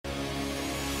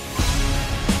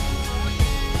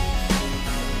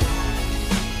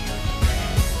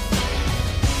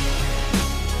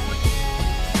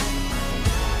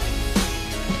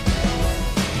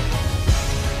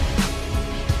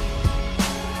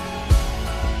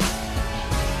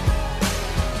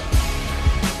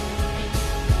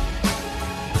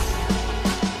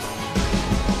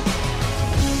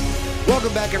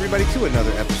Welcome back, everybody, to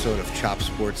another episode of Chop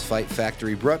Sports Fight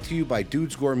Factory, brought to you by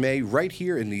Dudes Gourmet right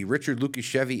here in the Richard Lucas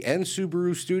Chevy and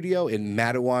Subaru studio in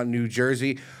Matawan, New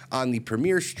Jersey, on the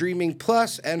Premier Streaming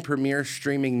Plus and Premier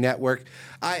Streaming Network.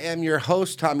 I am your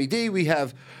host, Tommy D. We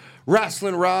have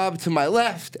Rasslin Rob to my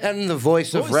left and the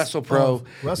voice of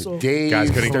WrestlePro, Dave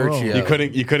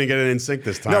Sturchio. You couldn't get it in sync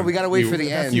this time. No, we got to wait for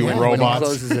the end. You robots. When he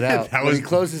closes it out. When he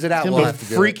closes it out, we'll have to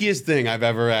do it. The freakiest thing I've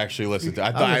ever actually listened to.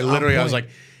 I was like,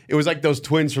 it was like those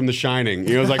twins from The Shining.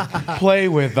 It was like, play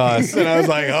with us. And I was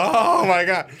like, oh, my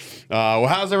God. Well,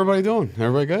 how's everybody doing?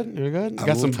 Everybody good? Everybody good? I'm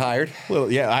a little tired.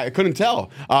 Yeah, I couldn't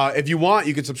tell. If you want,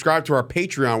 you can subscribe to our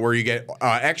Patreon where you get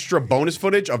extra bonus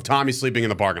footage of Tommy sleeping in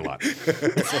the parking lot.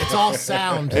 It's all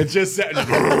sound. It's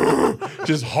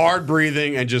just hard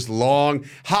breathing and just long,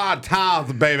 hot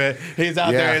times, baby. He's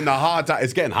out there in the hot time.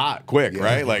 It's getting hot quick,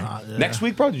 right? Like next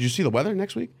week, bro, did you see the weather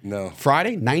next week? No.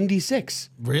 Friday, 96.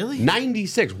 Really?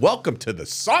 96. Welcome to the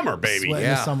summer, baby. Sweating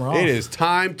the summer off. It is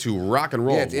time to rock and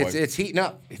roll. Yeah, it's heating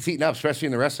up. It's heating up, especially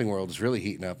in the wrestling world. It's really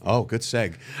heating up. Oh, good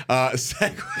segue.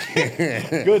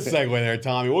 Good segue there,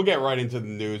 Tommy. We'll get right into the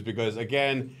news because,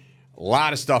 again, a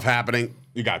lot of stuff happening.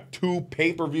 You got 2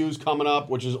 pay-per-views coming up,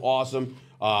 which is awesome.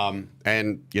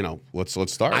 And you know, let's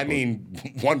start. I mean,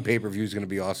 one pay-per-view is going to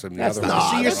be awesome. The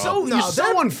other you're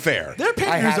so unfair. Their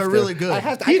pay-per-views are really good.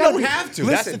 You don't have to.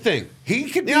 That's the thing.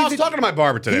 He could. I was talking to my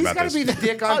barber today about this. He's got to be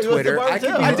the dick on Twitter. I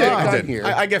could be the dick on here.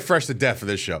 I get fresh to death for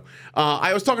this show.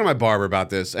 I was talking to my barber about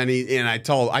this, and I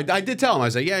did tell him. I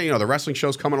said, yeah, the wrestling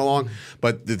show's coming along,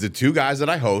 but the 2 guys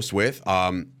that I host with,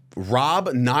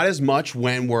 Rob, not as much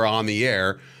when we're on the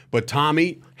air. But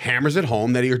Tommy hammers it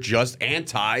home that you're just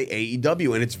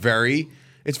anti-AEW, and it's very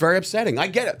upsetting. I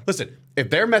get it. Listen, if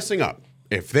they're messing up,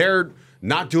 if they're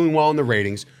not doing well in the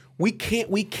ratings, we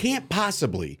can't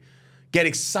possibly get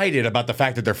excited about the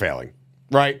fact that they're failing,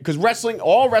 right? Because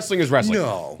all wrestling is wrestling.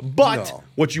 But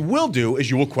what you will do is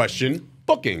you will question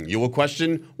booking. You will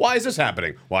question, why is this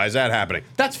happening? Why is that happening?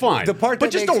 That's fine.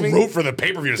 But just don't root for the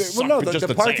pay-per-view to suck.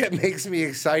 The part that makes me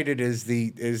excited is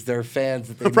their fans.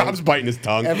 That Rob's biting his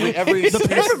tongue. The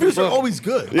pay-per-views are always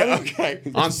good. Yeah, okay.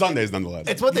 On Sundays, nonetheless.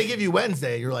 It's what they give you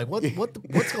Wednesday. You're like, what's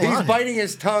going on? He's biting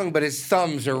his tongue, but his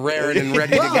thumbs are raring and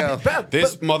ready to go.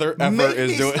 This mother effer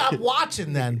is doing. Stop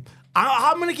watching then.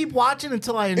 I'm going to keep watching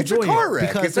until I enjoy it. It's a car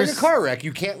wreck. It's like a car wreck.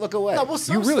 You can't look away. No, well,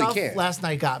 you really can't. Last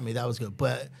night got me. That was good.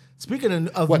 But speaking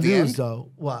of news,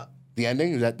 though, what? The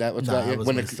ending? Is that what's got you?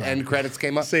 When the end credits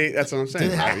came up? See, that's what I'm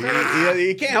saying.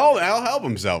 He can't help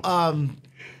himself.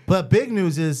 But big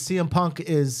news is CM Punk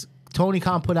Tony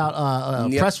Khan put out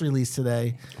a press release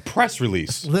today. A press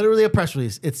release? Literally a press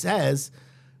release. It says,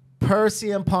 per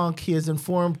CM Punk, he has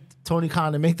informed Tony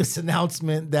Khan to make this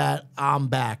announcement that I'm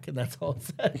back, and that's all it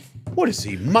says. What is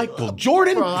he, Michael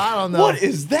Jordan? Bro, I don't know. What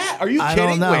is that? Are you kidding?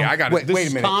 Don't know. Wait, I got it. Wait a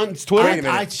minute. Khan's Twitter?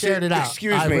 I shared it out.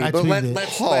 Excuse me, but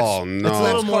let's a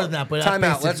little more than that. But time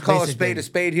out. Let's call a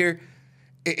spade here.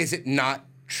 Is it not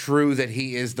true that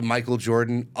he is the Michael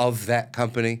Jordan of that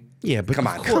company? Yeah, but come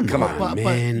on,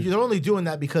 man. But you're only doing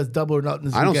that because Double or Nothing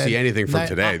is I don't see anything from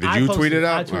today. Did you tweet it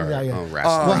out? I tweeted it out,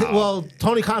 yeah. Well,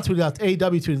 Tony Khan tweeted out. AEW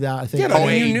tweeted out, I think. Yeah,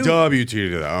 AEW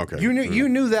tweeted it out. Okay. You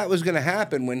knew that was going to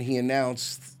happen when he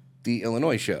announced the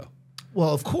Illinois show.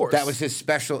 Well, of course. That was his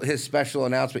special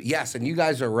announcement. Yes, and you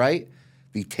guys are right.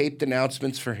 The taped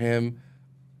announcements for him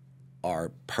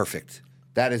are perfect.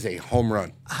 That is a home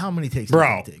run. How many takes?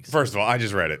 Bro, first of all, I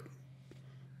just read it.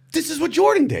 This is what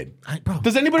Jordan did. Bro.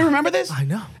 Does anybody remember this? I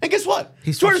know. And guess what?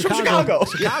 Jordan's from Chicago.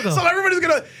 So everybody's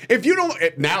going to, if you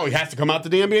don't, now he has to come out to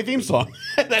the NBA theme song.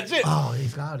 That's it. Oh,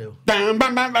 he's got to.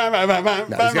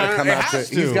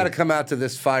 He's got to come out to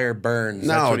This Fire Burns.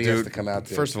 That's what he has to come out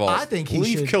to. First of all, I think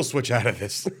leave Kill Switch out of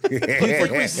this. Do you think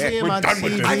we see him on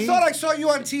TV? I thought I saw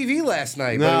you on TV last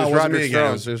night. No, it was Roderick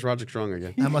Strong. It was Roderick Strong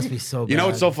again. That must be so bad. You know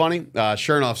what's so funny?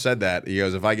 Chernoff said that. He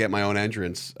goes, if I get my own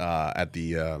entrance at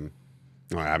the...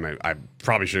 I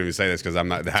probably shouldn't even say this because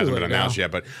it hasn't been announced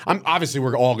yet, but obviously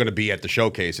we're all going to be at the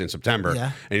showcase in September.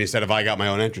 Yeah. And he said, if I got my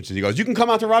own entrances, he goes, you can come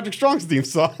out to Roderick Strong's theme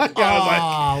song. I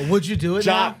was like, would you do it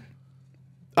now?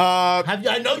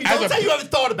 I know you don't say you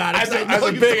haven't thought about it.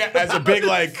 As a big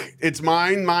like it's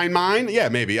mine. Yeah,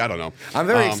 maybe I don't know. I'm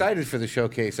very excited for the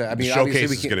showcase. I mean, the showcase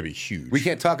is going to be huge. We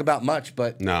can't talk about much,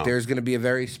 but there's going to be a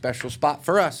very special spot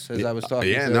for us. As I was talking.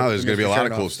 Yeah, there's going to be a lot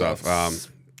of cool stuff.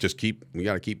 We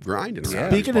got to keep grinding.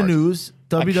 Speaking of news,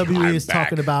 WWE is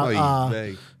talking about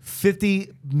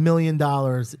 $50 million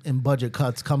in budget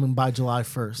cuts coming by July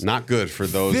 1st. Not good for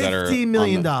those that are $50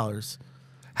 million.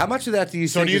 How much of that do you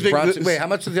think is Bronson? Wait, how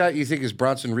much of that you think is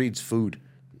Bronson Reed's food?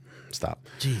 Stop.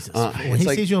 Jesus. When he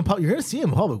sees you in public, you're going to see him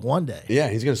in public one day. Yeah,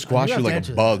 he's going to squash you like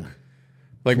a bug.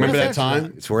 Like, remember that Fans,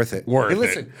 time? It's worth it. Worth Hey, it.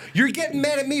 listen, you're getting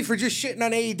mad at me for just shitting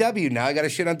on AEW. Now I got to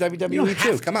shit on WWE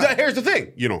too. Come on. Here's the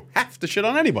thing. You don't have to shit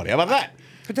on anybody. How about that?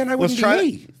 But then I Let's wouldn't try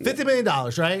be me. $50 million,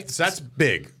 right? So that's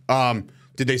big.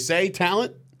 Did they say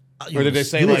talent? You Or did they would've-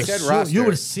 say you like would've said seen- roster? You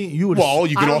would have seen. You would. Well,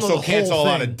 you can I don't know also the cancel a whole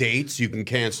lot of thing. dates. You can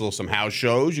cancel some house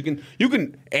shows. You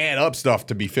can add up stuff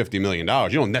to be $50 million.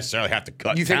 You don't necessarily have to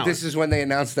cut. You think talent. this is when they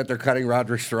announced that they're cutting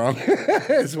Roderick Strong?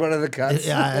 It's one of the cuts.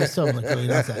 Yeah, I still like really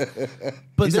knows that.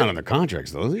 But He's not under contracts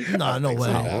though, is he? no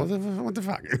way. What the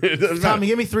fuck? It doesn't Tommy, matter.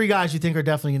 give me 3 guys you think are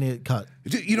definitely going to get cut.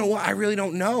 Dude, you know what? I really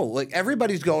don't know. Like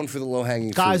everybody's going for the low hanging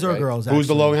Guys fruit, or right? girls? Who's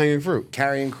the actually. low hanging fruit?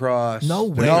 Carrying Cross. No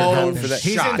way. They're No going for that.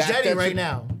 He's shot. in That- Jetty that's- right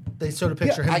now. They showed a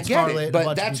picture of him I and get Scarlett. it, and a but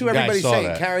bunch of that's who people. everybody's saw saying.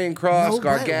 that. Carrying Cross, No way.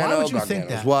 Why Gargano, would you think Gargano's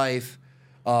that? wife.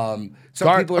 Some people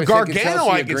are thinking Gargano,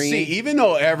 Chelsea I can Green. see. Even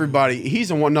though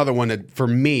he's another one that for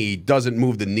me doesn't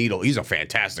move the needle. He's a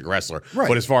fantastic wrestler, Right.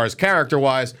 but as far as character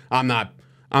wise, I'm not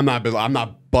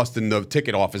busting the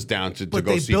ticket office down to But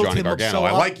go they see built Johnny him up Gargano. so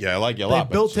I up. like you a lot. They but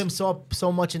built it's him just-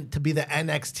 so much to be the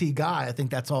NXT guy. I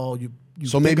think that's all you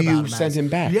So think maybe about you him send as. him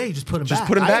back. Yeah, you just put him back. Just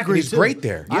put him I back, agree and he's too. great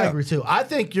there. I Yeah. agree too. I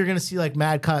think you're going to see like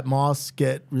Mad Cut Moss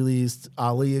get released,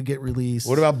 Aaliyah get released.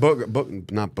 What about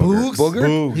not Booger? Boogs?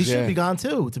 Boogs, He should yeah. be gone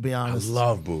too, to be I honest.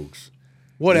 love Boogs.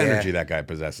 What Yeah. energy that guy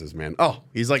possesses, man. Oh,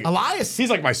 he's like Elias. He's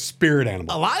like my spirit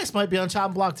animal. Elias might be on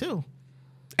chopping block too.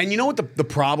 And you know what the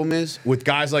problem is with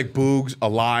guys like Boogs,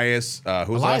 Elias, who's the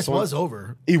Elias last one? was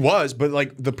over. He was, but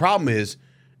like the problem is,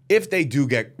 if they do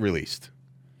get released,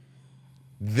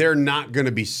 they're not going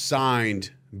to be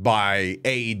signed by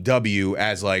AEW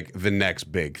as like the next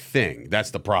big thing.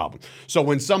 That's the problem. So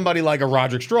when somebody like a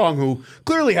Roderick Strong, who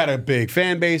clearly had a big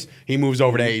fan base, he moves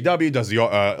over to AEW, does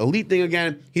the elite thing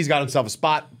again. He's got himself a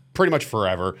spot pretty much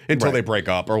forever until Right. they break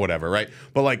up or whatever, right?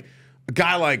 But like a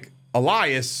guy like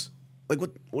Elias, like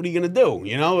what are you gonna do?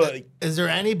 You know. Is there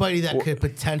anybody that could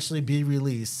potentially be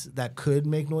released that could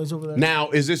make noise over there? Now,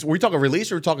 we talking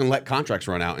release or we're talking let contracts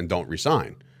run out and don't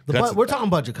resign? We're talking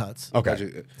budget cuts.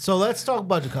 Okay. So let's talk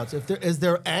budget cuts. Is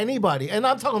there anybody, and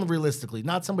I'm talking realistically,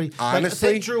 not somebody Honestly?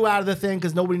 like, take Drew out of the thing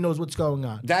because nobody knows what's going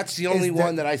on. That's the only Is there-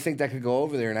 one that I think that could go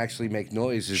over there and actually make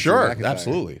noise. Is Sure, Drew McIntyre.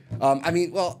 absolutely. I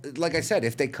mean, well, like I said,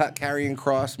 if they cut Karrion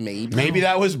Cross, Maybe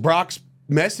that was Brock's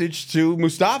message to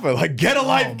Mustafa, like get a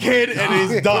life, kid, and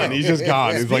he's done. He's just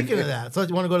gone. He's like, Speaking of that, so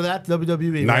you want to go to that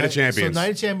WWE Night right? of Champions. So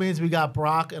Night of Champions, we got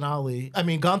Brock and Ali. I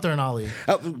mean Gunther and Ali.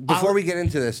 Before we get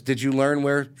into this, did you learn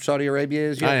where Saudi Arabia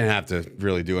is yet? I didn't have to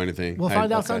really do anything. We'll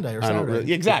find out Sunday or I don't Saturday.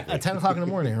 really- exactly. At 10 o'clock in the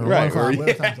morning or 1 Right. o'clock.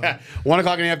 whatever time zone. 1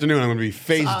 o'clock in the afternoon, I'm going to be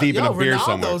face deep in a beer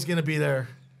somewhere. Ronaldo's going to be there.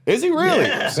 Is he really?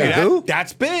 Yeah. See, Who?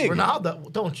 that's big.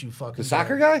 Ronaldo, don't you fucking The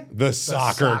soccer guy? The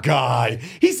soccer guy.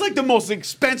 He's like the most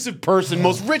expensive person,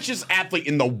 most richest athlete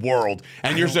in the world.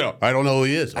 And you're saying, I don't know who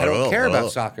he is. I don't care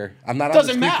about soccer. I'm not.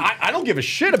 Doesn't on the matter. I don't give a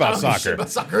shit about soccer.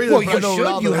 About soccer either, Well, but I you know should.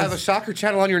 Ronaldo You is. have a soccer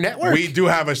channel on your network. We do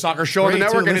have a soccer show on the Great,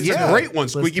 network, too. and it's Let's a do great it. one.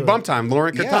 Let's Squeaky do it. Bump Time,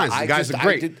 Lauren Yeah, Catans. The guys are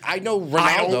great. I know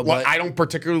Ronaldo, but I don't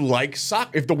particularly like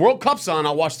soccer. If the World Cup's on,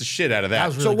 I'll watch the shit out of that. That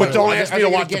was really So, good. but don't Are ask they me to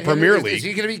gonna watch the get him- Premier Is League.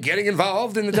 he going to be getting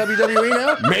involved in the WWE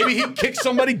now? Maybe he kicks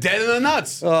somebody dead in the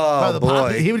nuts. By the pop,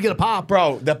 boy. he would get a pop.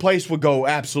 Bro, that place would go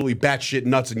absolutely batshit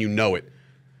nuts, and you know it.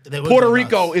 They would Puerto go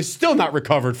Rico nuts. is still not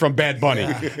recovered from Bad Bunny.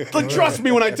 Like, trust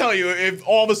me when I tell you, if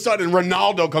all of a sudden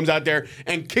Ronaldo comes out there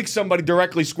and kicks somebody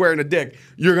directly square in the dick,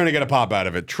 you're going to get a pop out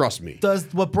of it. Trust me. Does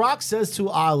what Brock says to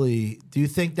Ali, do you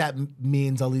think that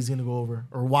means Ali's going to go over?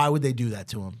 Or why would they do that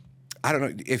to him? I don't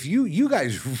know. If you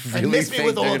guys really miss me think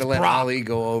with they're all going to this let Brock. Ali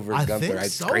go over I Gunther, think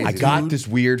it's so. crazy. I got Dude. this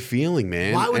weird feeling,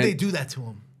 man. Why would And they do that to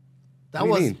him? That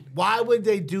What do you was mean? why would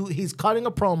they do? He's cutting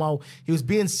a promo. He was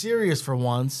being serious for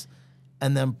once,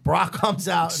 and then Brock comes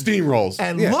out, Steamrolls.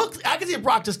 and Yeah. look. I can see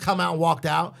Brock just come out and walked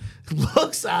out,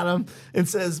 looks at him, and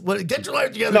says, "What? Get your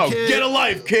life together, No, kid." get a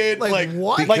life, kid. Like,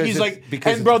 what? Like Because he's it's- like,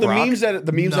 because and bro, it's the Brock? memes that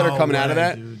are No coming out of way,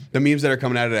 that, dude. the memes that are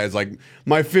coming out of that is like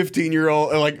my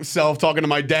 15-year-old like self talking to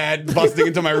my dad, busting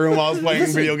into my room while I was playing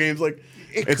Listen, video games. Like,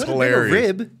 It it's could have hilarious. been a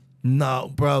rib.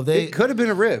 No, bro. They It could have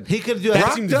been a rib. he could do That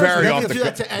that. seems does very whatever off he the could do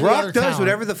that to any Brock other does talent.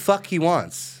 whatever the fuck he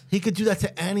wants. He could do that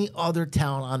to any other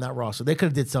talent on that roster. They could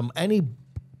have did any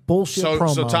bullshit So,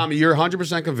 promo. so Tommy, you're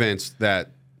 100% convinced that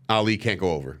Ali can't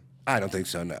go over. I don't think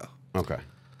so. No. Okay.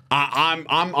 I'm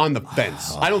on the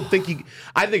fence. I don't think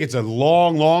I think it's a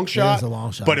long shot. a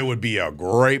long shot. But it would be a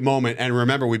great moment. And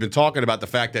remember, we've been talking about the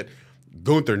fact that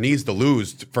Gunther needs to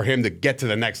lose for him to get to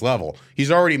the next level.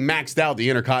 He's already maxed out the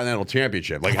Intercontinental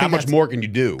Championship. Like, how much more can you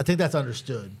do? I think that's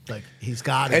understood. Like he's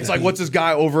got it. It's like, what's this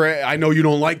guy over at, I know you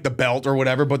don't like the belt or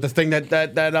whatever, but the thing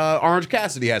that Orange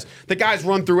Cassidy has, the guy's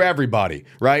run through everybody,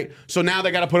 right? So now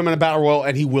they got to put him in a battle royal,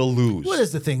 and he will lose. What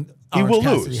is the thing He Orange will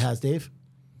Cassidy lose. has, Dave?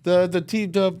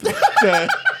 The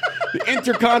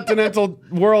Intercontinental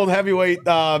World Heavyweight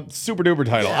Super Duper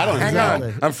title. I don't Hang know.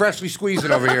 on. I'm freshly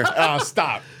squeezing over here. Oh,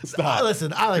 stop.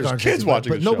 Listen, I like There's our kids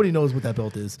watching but the show. nobody knows what that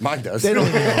belt is. Mine does. They don't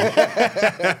even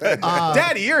know.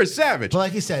 Daddy, you're a savage. But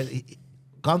like you said,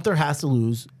 Gunther has to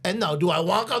lose. And no, do I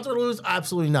want Gunther to lose?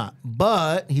 Absolutely not.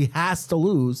 But he has to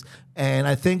lose. And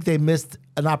I think they missed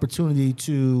an opportunity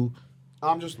to.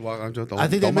 I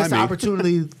think They missed an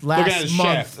opportunity last Looking at his month.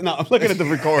 shaft. No, I'm looking at the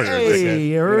recorder. Hey,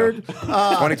 you heard?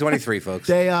 2023, folks.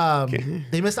 They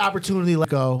missed the opportunity to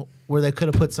go where they could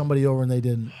have put somebody over and they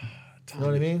didn't. You know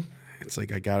what I mean? It's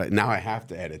like I got it. Now I have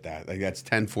to edit that. Like that's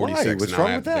 10:46. Why? What's now wrong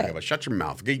I have with to think that? of it. Shut your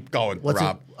mouth. Keep going,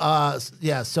 Rob.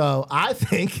 So I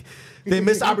think they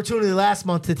missed the opportunity last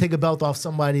month to take a belt off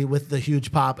somebody with the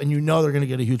huge pop, and you know they're going to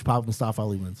get a huge pop when Mustafa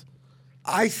Ali wins.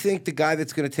 I think the guy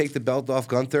that's going to take the belt off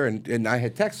Gunther, and I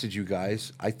had texted you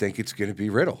guys, I think it's going to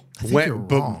be Riddle. I think you're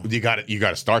wrong. But you got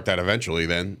to start that eventually,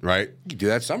 then, right? You do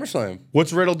that SummerSlam.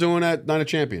 What's Riddle doing at Night of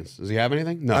Champions? Does he have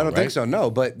anything? No, I don't think right? so,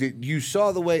 no. But you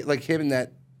saw the way, like him in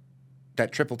that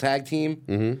triple tag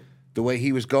team, the way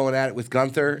he was going at it with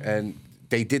Gunther, and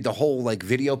they did the whole like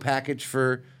video package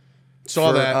for.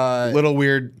 Saw that little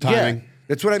weird timing. Yeah,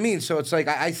 that's what I mean. So it's like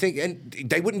I think, and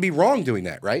they wouldn't be wrong doing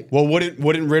that, right? Well,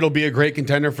 wouldn't Riddle be a great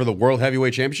contender for the World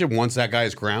Heavyweight Championship once that guy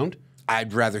is crowned?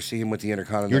 I'd rather see him with the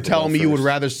Intercontinental. You're telling me belt you would first.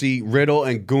 rather see Riddle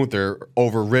and Gunther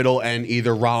over Riddle and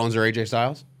either Rollins or AJ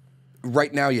Styles?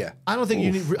 Right now, yeah. I don't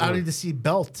think I don't need to see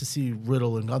belt to see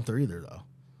Riddle and Gunther either, though.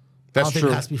 That's I don't true.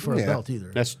 think it has to be for Yeah. a belt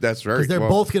either. That's very. Because they're well,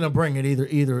 both going to bring it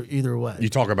either way. You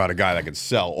talk about a guy that could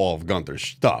sell all of Gunther's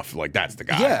stuff. Like that's the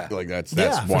guy. Yeah. Like that's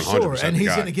yeah, 100%. for sure. And he's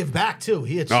going going to give back too.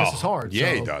 He hits just as hard.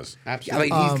 Yeah, so. he does. I Absolutely.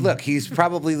 mean, he's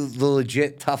probably the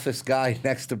legit toughest guy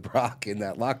next to Brock in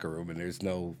that locker room, and there's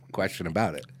no question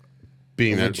about it.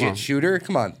 Being that Legit shooter,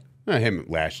 come on. him,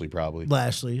 Lashley probably.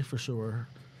 Lashley for sure.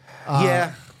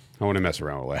 Yeah. I want to mess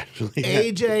around with Lashley.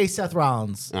 AJ Seth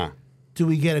Rollins. Do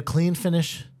we get a clean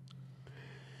finish?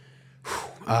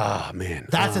 Ah, man.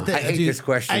 That's the thing. I hate this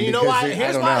question And you know because why? I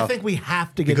Here's don't why know. I think we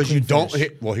have to get Because a clean you don't. finish.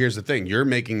 Well, here's the thing. You're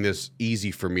making this easy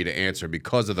for me to answer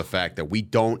because of the fact that we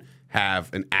don't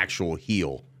have an actual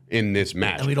heel in this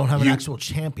match. And we don't have an actual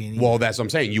champion either. Well, that's what I'm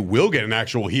saying. You will get an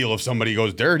actual heel if somebody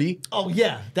goes dirty. Oh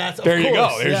yeah, that's There of you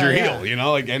course. go. There's Yeah, your yeah. heel. You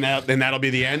know, like, and that'll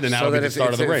be the end, and that'll So be that the if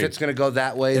start of the reign. it's going to go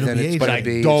that way, It'll then be it's AJ. going I to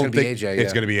be don't think AJ.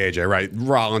 it's going to be AJ, right?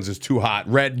 Rollins is too hot.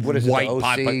 Red, What is it, white, the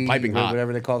OC, piping hot.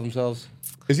 whatever they call themselves.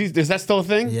 Is that still a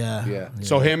thing? Yeah. Yeah.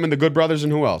 So him and the Good Brothers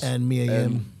and who else? And Mia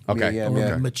Yim. Okay. Yeah, Or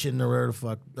yeah. Machin or whatever the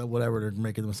fuck, whatever they're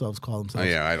making themselves call Oh, themselves.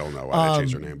 yeah, I don't know why they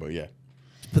changed their name, but yeah.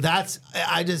 But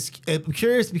I'm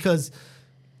curious because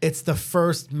it's the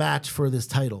first match for this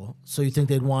title. So you think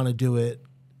they'd want to do it?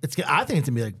 I think it's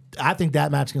gonna be like. I think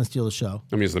that match is gonna steal the show.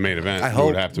 I mean, it's the main event. I You hope-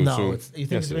 would have to No, assume. you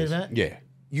think it's the main it is. event? Yeah.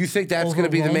 You think that's Over going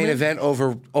to be the main Roman? event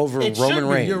over It Roman should be.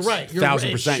 Reigns? You're right.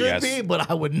 1,000% It should yes. be,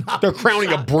 but I would not. They're be crowning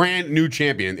a shocked. brand new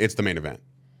champion. It's the main event.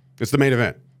 It's the main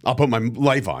event. I'll put my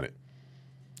life on it.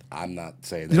 I'm not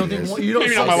saying that. You don't it think? is. You don't,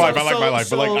 Maybe not my life. I like my life,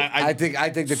 but like I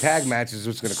think the tag match is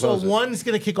what's going to so close it. one's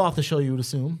gonna kick off the show. You would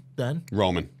assume then,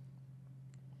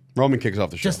 Roman kicks off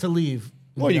the show. just to leave.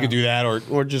 Well, you could do that,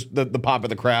 or just the pop of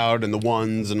the crowd and the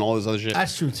ones and all this other shit.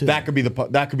 That's true, too. That could be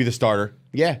the starter.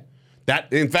 Yeah,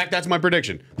 in fact, that's my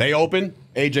prediction. They open,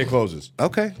 AJ closes.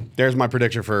 Okay. There's my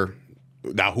prediction for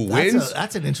now. Who wins?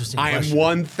 That's an interesting. I am question.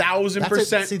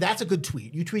 1,000%. See, that's a good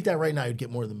tweet. You tweet that right now, you'd get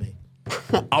more than me.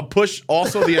 I'll push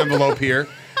also the envelope here,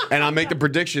 and I'll make the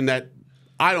prediction that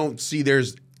I don't see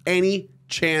there's any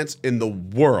chance in the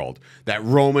world that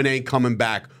Roman ain't coming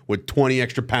back with 20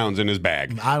 extra pounds in his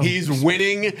bag. He's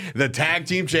winning the tag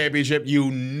team championship.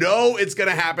 You know it's going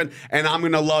to happen, and I'm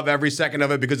going to love every second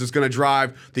of it because it's going to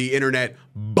drive the internet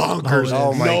bonkers.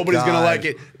 Oh, my Nobody's going to God. like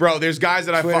it. Bro, there's guys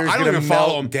that Twitter's I don't gonna even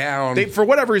follow them. melt down. They, for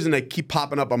whatever reason, they keep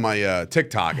popping up on my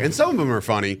TikTok, and some of them are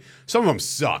funny. Some of them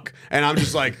suck, and I'm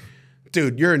just like,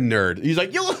 dude, you're a nerd. He's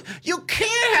like, you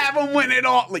can't have him win it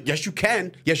all. Like, yes, you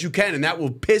can. Yes, you can. And that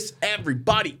will piss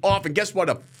everybody off. And guess what?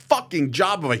 A fucking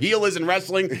job of a heel is in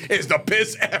wrestling is to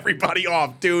piss everybody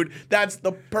off, dude. That's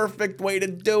the perfect way to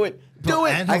do it. Do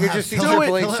it. I could just see he'll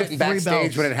Triple have H sitting 3 backstage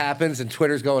belts. when it happens and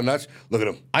Twitter's going nuts. Look at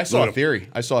him. I saw Look a at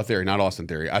him. theory, not Austin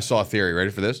Theory. I saw a theory.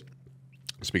 Ready for this?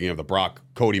 Speaking of the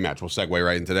Brock-Cody match, we'll segue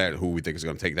right into that. Who we think is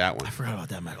going to take that one. I forgot about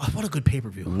that match. Oh, what a good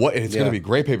pay-per-view. What? And it's going Yeah. to be a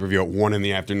great pay-per-view at 1 in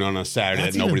the afternoon on a Saturday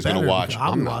That's that nobody's even going to better watch. because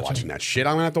I'll I'm be not watching. watching that shit.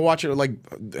 I'm going to have to watch it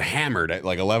like hammered at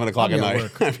like 11 o'clock I'll at be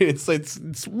at night. work. I mean,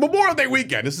 it's Memorial Day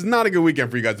weekend. This is not a good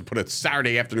weekend for you guys to put a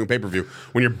Saturday afternoon pay-per-view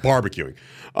when you're barbecuing.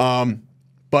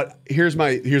 But here's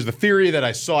the theory that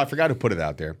I saw. I forgot who put it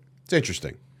out there. It's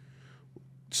interesting.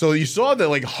 So you saw the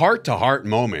like heart-to-heart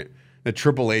moment that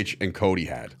Triple H and Cody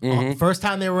had. First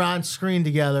time they were on screen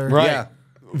together. Right.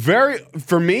 Yeah.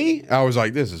 For me, I was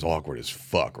like, this is awkward as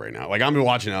fuck right now. Like, I'm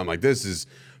watching it, I'm like,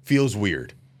 feels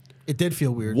weird. It did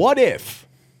feel weird. What if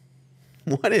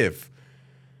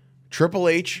Triple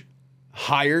H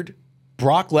hired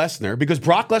Brock Lesnar, because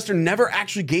Brock Lesnar never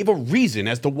actually gave a reason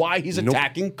as to why he's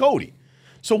attacking Cody.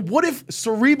 So what if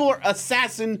cerebral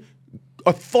assassin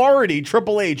authority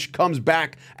Triple H comes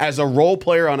back as a role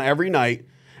player on every night,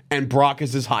 and Brock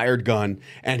is his hired gun,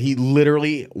 and he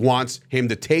literally wants him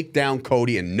to take down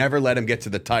Cody and never let him get to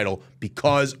the title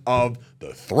because of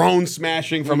the throne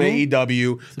smashing from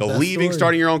AEW, the leaving, story.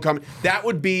 starting your own company. That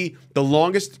would be the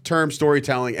longest term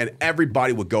storytelling, and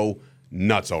everybody would go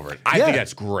nuts over it. I think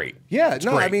that's great. Yeah, It's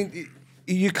no, great. I mean,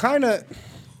 you kind of.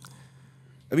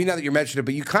 I mean, now that you mentioned it,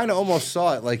 but you kind of almost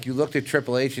saw it. Like you looked at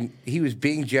Triple H, and he was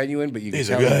being genuine, but you could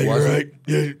tell he wasn't.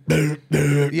 You know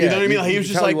what I mean? He was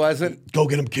just tell like, he wasn't. go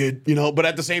get him, kid. You know, but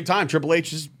at the same time, Triple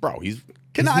H is, bro, he's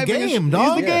conniving. game, He's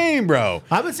dog. the game, bro.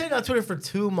 I've been saying on Twitter for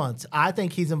 2 months. I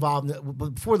think he's involved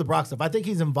before the Brock stuff. I think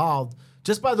he's involved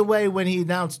just by the way when he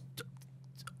announced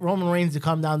Roman Reigns to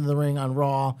come down to the ring on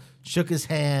Raw, shook his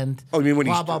hand. Oh, you mean when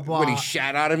blah, blah, blah. when he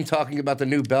shat on him talking about the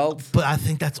new belt? But I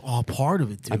think that's all part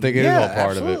of it, dude. I think it is all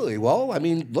part absolutely. of it. Well, I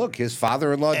mean, look, his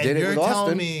father-in-law And did it you're with telling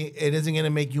Austin. me it isn't going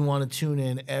to make you want to tune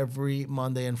in every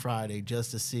Monday and Friday just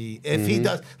to see if he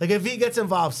does. Like if he gets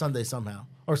involved Sunday somehow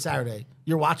or Saturday,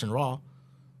 you're watching Raw.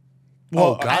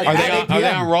 Oh, God. Are they, at 8 are they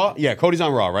p.m. on Raw? Yeah, Cody's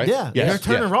on Raw, right? Yeah, Yes, you're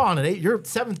turning yeah. Raw on at 8. You're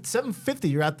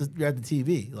 7:50. You're at the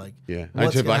TV. Like Yeah,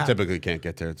 what's gonna I happen? typically can't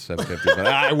get there at 7:50, but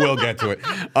I will get to it.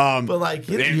 But like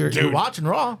you're dude, watching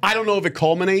Raw. I don't know if it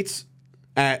culminates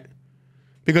at,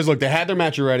 because look, they had their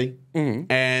match already,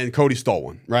 and Cody stole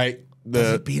one, right?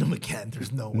 Does he beat him again?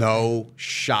 There's no way. No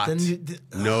shot. Then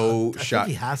No I shot.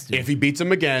 think he has to. If he beats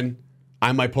him again,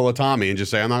 I might pull a Tommy and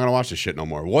just say, I'm not going to watch this shit no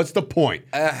more. What's the point?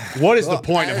 What is the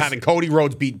point of having Cody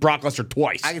Rhodes beat Brock Lesnar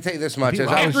twice? I can tell you this much.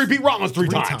 After he beat Rollins three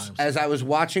times. As I was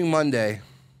watching Monday,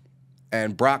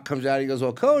 and Brock comes out, he goes,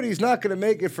 well, Cody's not going to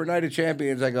make it for Night of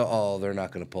Champions. I go, oh, they're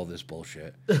not going to pull this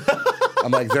bullshit.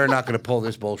 I'm like, they're not going to pull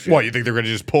this bullshit. What, you think they're going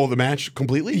to just pull the match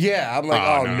completely? Yeah, I'm like,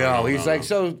 Oh, oh, no. He's like,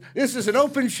 so this is an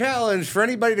open challenge for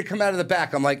anybody to come out of the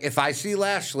back. I'm like, if I see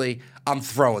Lashley, I'm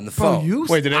throwing the Bro, phone.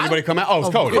 Wait, did anybody come out? Oh, it was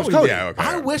Cody. It was Cody. Yeah, okay.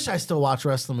 I wish I still watch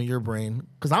wrestling with your brain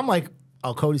because I'm like,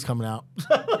 oh, Cody's coming out.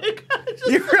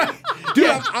 You're right. Dude,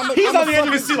 Yeah, he's I'm on a the edge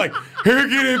of his seat like, here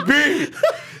can it be?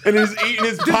 And he's eating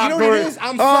his Dude, you know popcorn. what it is?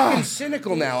 I'm fucking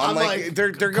cynical now. I'm like,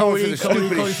 they're going Cody, for the Cody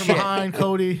stupidest from shit. behind,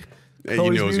 Cody. Hey, you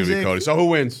Cody's knew it was going to be music. Cody. So who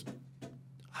wins?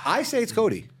 I say it's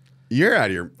Cody. You're out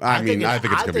of your. I think it's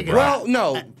going to be Brock. Well,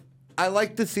 no, I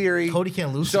like the theory. Cody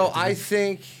can't lose. So to it, I dude.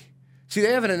 think. See,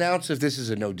 they haven't announced if this is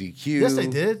a no DQ. Yes, they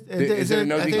did. Is it a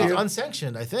no I think it's DQ?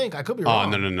 unsanctioned. I think I could be Oh,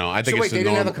 wrong. no. I think So wait, it's they the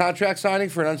didn't have a normal. contract signing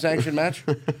for an unsanctioned match?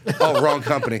 Oh, wrong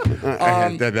company.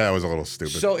 That was a little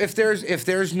stupid. So if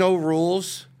there's no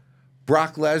rules,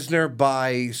 Brock Lesnar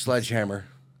by sledgehammer.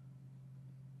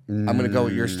 I'm gonna go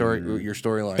with your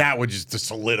storyline. that would just to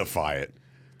solidify it.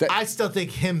 I still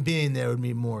think him being there would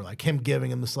be more like him giving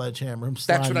him the sledgehammer, him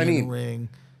sliding That's what I in mean. the ring.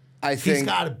 I think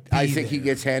gotta be I think he there.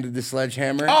 gets handed the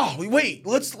sledgehammer. Oh, wait.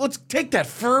 Let's take that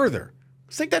further.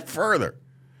 Let's take that further.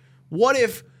 What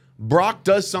if Brock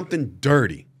does something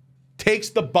dirty, takes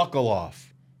the buckle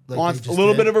off, Like wants they a just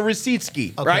little did? bit of a receipt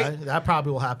ski, Okay, right? that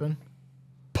probably will happen.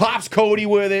 Pops Cody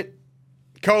with it.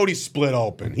 Cody's split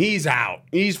open. He's out.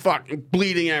 He's fucking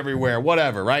bleeding everywhere.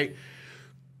 Whatever, right?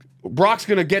 Brock's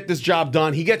gonna get this job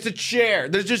done. He gets a chair.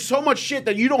 There's just so much shit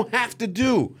that you don't have to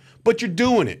do, but you're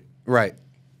doing it. Right.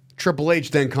 Triple H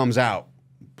then comes out,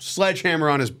 sledgehammer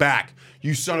on his back.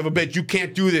 You son of a bitch, you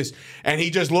can't do this. And he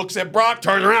just looks at Brock,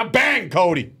 turns around, bang,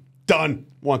 Cody. Done.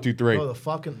 1, 2, 3. Bro, the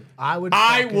fucking I would Or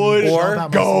jump out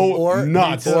my go seat. Or-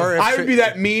 nuts. or if I would it- be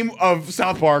that meme of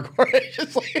South Park where it's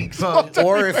just like, Bro,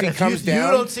 Or if he If comes you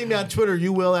down, don't see me on Twitter,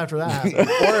 you will after that.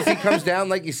 or if he comes down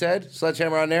like you said,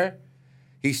 sledgehammer on there,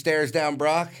 he stares down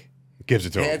Brock, gives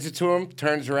it to him, hands it to him,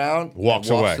 turns around, walks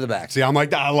and away to the back. See, I'm like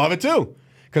that. I love it too,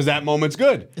 because that moment's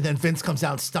good. And then Vince comes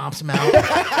out and stomps him out.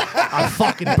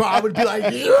 I would be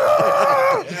like,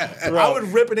 yeah! I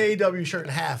would rip an AEW shirt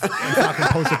in half and fucking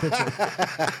post a picture.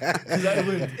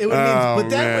 It would mean, but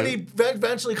then when he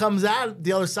eventually comes out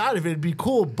the other side of it, it'd be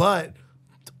cool. But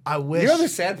I wish. You know the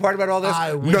sad part about all this?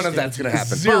 None of that's going to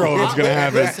happen. Zero of it's going to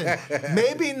happen. Listen,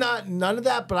 maybe none of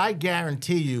that, but I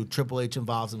guarantee you Triple H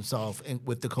involves himself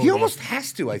with the Cody. He almost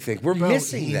has to, I think. We're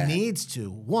missing that. He needs to.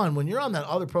 One, when you're on that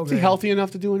other program. Is he healthy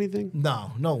enough to do anything?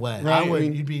 No way. Right? I would.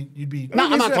 You'd be. No,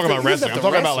 I'm not talking about wrestling. I'm talking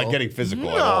about wrestle. like getting physical.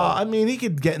 No, I mean he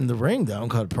could get in the ring though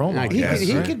and cut a promo. I guess.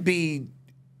 He could be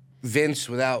Vince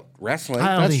without wrestling.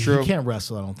 I don't That's think true. He can't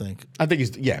wrestle. I don't think. I think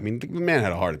he's. Yeah, I mean the man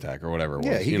had a heart attack or whatever it was.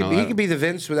 Yeah, he could be the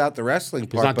Vince without the wrestling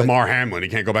part. He's not Damar Hamlin. He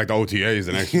can't go back to OTAs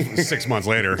the next 6 months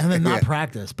later. And then not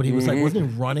practice, but he was like, wasn't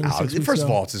he running 6 weeks First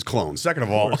ago? of all, it's his clone. Second of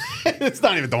all, it's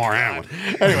not even Damar Hamlin.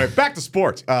 Anyway, back to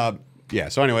sports. Yeah.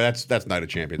 So anyway, that's Night of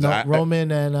Champions. No,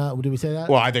 Roman and did we say that?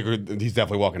 Well, I think he's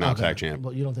definitely walking out tag champ.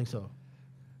 Well, you don't think so?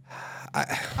 I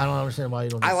don't understand why you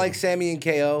don't. Think I like so. Sammy and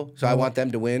KO, so I want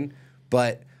them to win.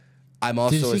 But I'm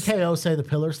also Did you see KO say the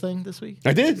pillars thing this week?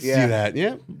 I did see Yeah. that.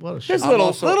 Yeah. What a Just shit.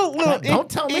 little. Don't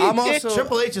tell me. I'm also-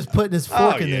 Triple H is putting his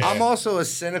fork in yeah. this. I'm also a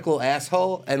cynical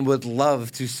asshole and would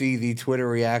love to see the Twitter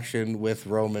reaction with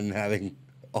Roman having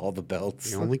all the belts.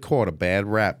 He only caught a bad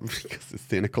rap because of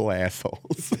cynical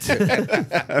assholes.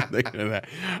 Thinking of that.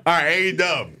 All right,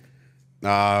 AEW.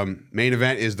 Main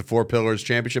event is the Four Pillars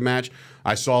Championship match.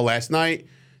 I saw last night.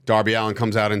 Darby Allin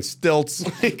comes out in stilts.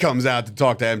 He comes out to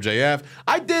talk to MJF.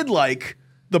 I did like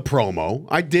the promo.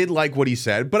 I did like what he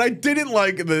said, but I didn't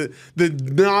like the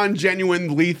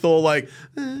non-genuine lethal like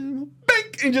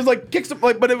bink and just like kicks him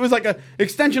like. But it was like a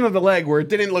extension of the leg where it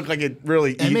didn't look like it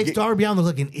really. It makes Darby Allin look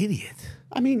like an idiot.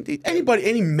 I mean,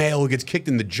 any male who gets kicked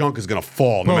in the junk is gonna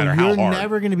fall, no Bro, matter how you're hard.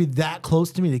 never going to be that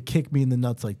close to me to kick me in the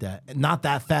nuts like that. Not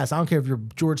that fast. I don't care if you're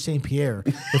George St. Pierre.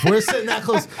 If we're sitting that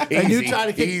close and you try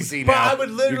to kick easy bro, now. I would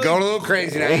literally. You're going a little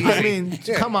crazy now. I Easy. mean,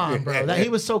 come on, bro. He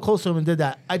was so close to him and did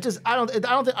that. I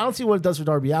don't see what it does for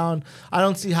Darby Allin. I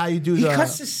don't see how you do He the.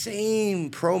 cuts the same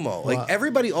promo. Like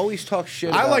everybody always talks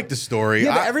shit. I about, like the story.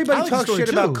 Yeah, but I everybody like the talks story shit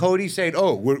about too. Cody saying,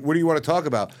 "Oh, what do you want to talk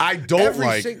about?" I don't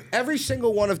like- every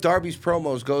single one of Darby's promos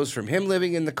goes from him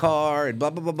living in the car and blah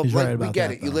blah blah blah. He's blah. right We about get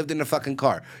that, it. You though. lived in a fucking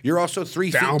car. You're also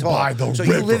 3 Down feet tall. by the so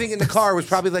you river. living in the car was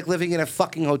probably like living in a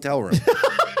fucking hotel room.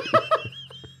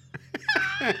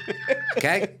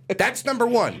 Okay, that's number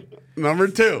one. Number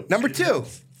two. Number two.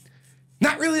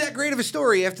 Not really that great of a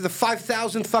story after the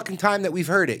 5,000th fucking time that we've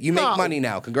heard it. You make No. money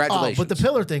now. Oh, Congratulations. but the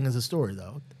pillar thing is a story,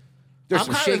 though. There's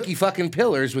I'm some kinda- shaky fucking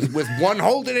pillars with one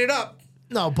holding it up.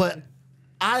 No, but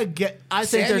I think they're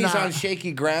Sammy's not. on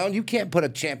shaky ground. You can't put a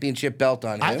championship belt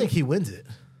on him. I think he wins it.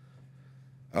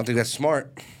 I don't think that's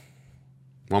smart.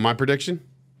 Want my prediction?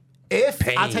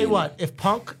 I'll tell you what, if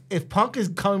Punk is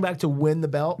coming back to win the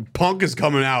belt, Punk is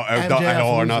coming out at MJF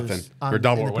All or loses Nothing. on- Or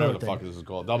Double in or the whatever the pillar fuck thing. this is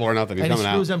called. Double or Nothing. He's and he coming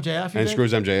out. screws MJF. And he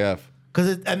screws MJF.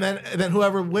 and then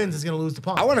whoever wins is going to lose to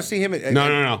Punk. I want to see him.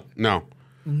 No.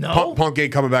 No? Punk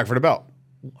ain't coming back for the belt.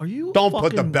 Are you? Don't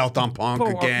put the fucking- belt on Punk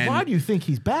Bro, again. Why do you think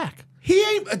he's back? He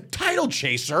ain't a title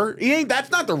chaser. He ain't.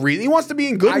 That's not the reason. He wants to be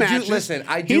in good I do matches. listen.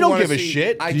 I do. He don't wanna give a see-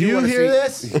 shit. I Do do you wanna hear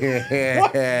see- this?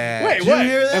 What? Wait, Do what? you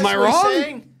hear this? Am I what he's wrong?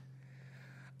 saying?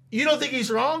 You don't think he's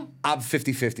wrong? I'm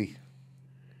 50-50.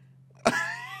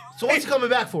 So what's he coming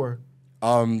back for?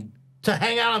 To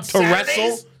hang out on To Saturdays?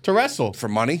 wrestle. To wrestle. For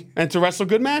money? And to wrestle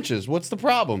good matches. What's the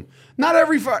problem? Not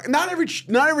every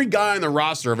guy on the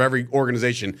roster of every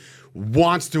organization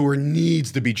wants to or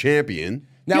needs to be champion.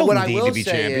 Now, You don't what I need will to be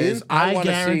say champion. is, I want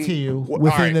to guarantee see. you, All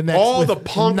within right, the next all with the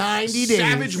Punk 90 days,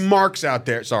 savage marks out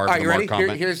there. Sorry All for right, the you mark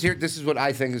ready? comment. This is what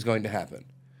I think is going to happen.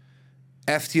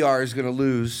 FTR is going to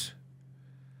lose.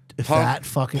 if that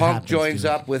fucking Punk happens, joins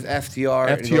dude. up with FTR.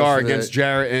 and goes FTR for the- against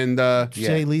Jarrett and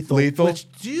Say lethal. Lethal.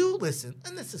 Which do you listen?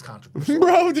 And this is controversial.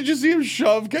 Bro, did you see him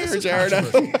shove This is Jarrett out?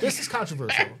 controversial. This is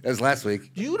controversial. That was last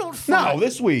week. You don't No, find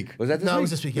this week. Was that this No, week? it was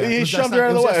this week. Yeah. He It was shoved last her out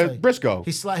of night. the It was way. yesterday. Briscoe.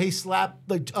 He slapped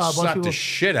like a bunch of Slapped people. the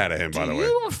shit out of him, by the way.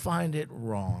 You don't find it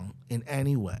wrong in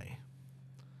any way.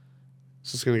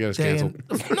 This is going to get us They- canceled.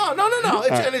 No.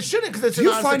 And it shouldn't because it's Do an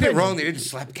you honest find it opinion. wrong they didn't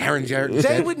slap Karen Jarrett They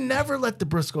instead? would never let the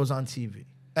Briscoes on TV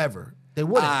ever. They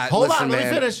wouldn't. Hold listen, on, let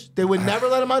man. me finish. They would never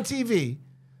let him on TV,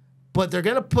 but they're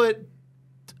gonna put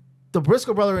the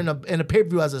Briscoe brother in a pay per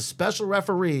view as a special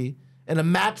referee in a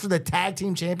match for the tag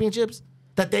team championships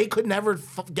that they could never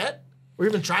get or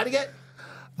even try to get.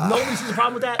 Nobody sees a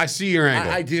problem with that. I see your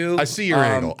angle. I do. I see your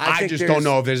angle. I I think just there's- don't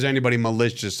know if there's anybody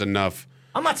malicious enough.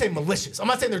 I'm not saying malicious. I'm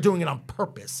not saying they're doing it on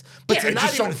purpose. But Yeah, to it's not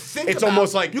just even so- think it's about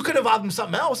almost like- you could involve them in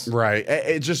something else. Right.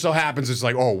 It just so happens it's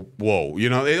like, oh, whoa. You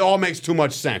know, it all makes too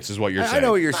much sense, is what you're saying. I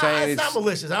know what you're Nah, saying. it's not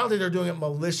malicious. I don't think they're doing it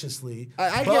maliciously. I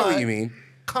get but- what you mean.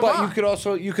 Come but on. you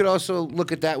could also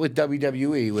look at that with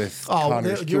WWE with Oh,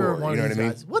 Connor's you're tour. one You know of what these I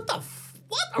mean? guys. What the?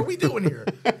 What are we doing here?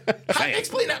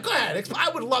 Explain that. Go ahead. I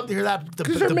would love to hear that.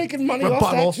 Because they're making money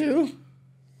off that too.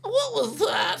 What was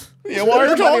that? Yeah, why are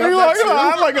you talking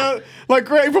like that? Like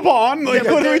Greg Papon? Like,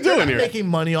 what are we doing here? Making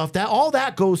money off that. All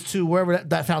that goes to wherever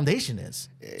that foundation is.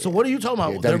 So what are you talking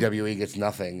about? Yeah, WWE gets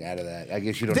nothing out of that. I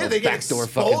guess you don't know. They get backdoor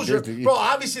exposure, fucking bro.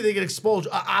 Obviously they get exposure.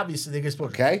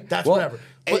 Okay, that's whatever.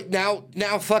 But now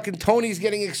fucking Tony's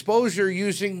getting exposure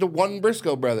using the one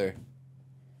Briscoe brother.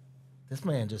 This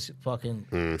man just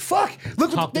fucking Fuck!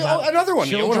 Look, another one.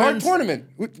 The Owen Hart tournament.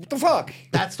 What the fuck?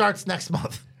 That starts next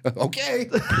month. Okay.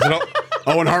 Is it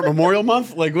Owen Hart Memorial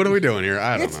Month? Like, what are we doing here?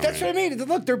 I don't know. That's what I mean.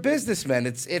 Look, they're businessmen.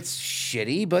 It's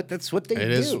shitty, but that's what they do. It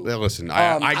is. Listen,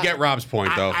 I get Rob's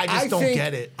point, though. I just don't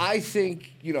get it. I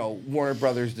think, Warner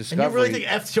Brothers Discovery. And you really think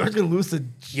FTR is going to lose to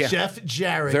Jeff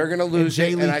Jarrett? They're going to lose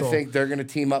Jay it, Lethal. and I think they're going to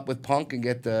team up with Punk and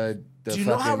get the Do you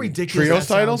know how ridiculous Trios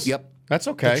that titles? sounds? Yep. That's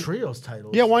okay. The Trios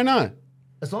titles. Yeah, why not?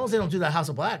 As long as they don't do that House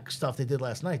of Black stuff they did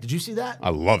last night. Did you see that? I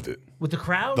loved it. With the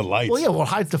crowd? The lights. Well, yeah, well,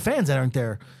 hides the fans that aren't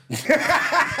there.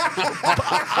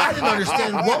 I didn't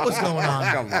understand what was going on.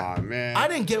 Come on, man. I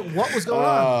didn't get what was going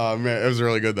on. Oh, man. It was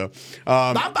really good, though.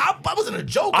 I wasn't a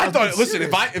joke. I thought, listen,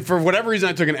 if for whatever reason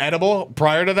I took an edible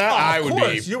prior to that, I would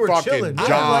be you were fucking chilling.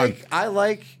 John. I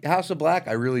like House of Black.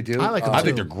 I really do. I like them I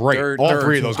think too. they're great. They're All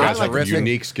three of those guys I have like them.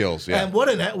 unique skills. Yeah.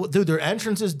 And dude, their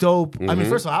entrance is dope. I mean,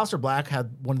 first of all, Aleister Black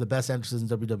had one of the best entrances in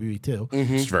WWE too.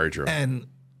 It's very true. And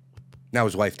Now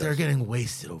his wife does. they're getting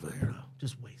wasted over there, though.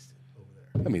 Just wasted over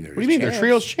there. I mean, What do you mean? They're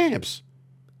trios champs.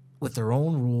 With their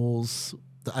own rules.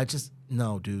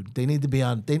 No, dude. They need to be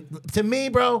on. To me,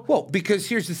 bro. Well, because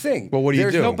here's the thing. Well, what do you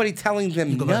There's do? nobody telling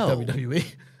them Go no. back to WWE.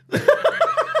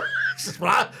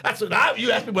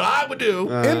 You asked me what I would do.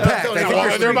 Impact. I think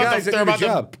there's They're three guys that about do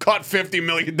the to job. cut $50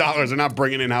 million. They're not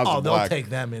bringing in House Oh, of they'll Black. take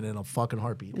them in a fucking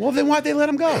heartbeat. Well, then why'd they let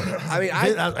him go? I mean,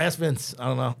 Ask Vince. I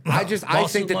don't know. I think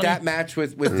Lawsuit that match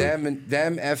with them and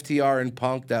them, FTR and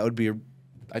Punk, that would be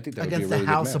I think that would be a against really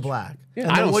the House good of match. Black. Yeah,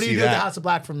 And I then don't what do you see do with the that. House of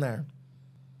Black from there?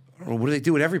 What do they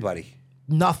do with everybody?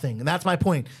 Nothing. And that's my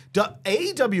point.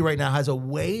 AEW right now has a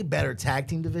way better tag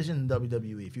team division than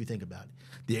WWE, if you think about it.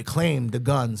 The Acclaim, the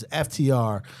Guns,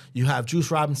 FTR. You have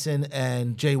Juice Robinson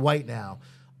and Jay White now.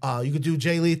 You could do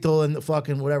Jay Lethal and the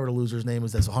fucking whatever the loser's name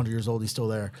is that's 100 years old. He's still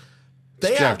there.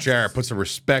 Jeff Jarrett, put some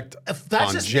respect That's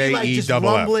on just me, like, just JEFF.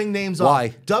 rumbling names Why?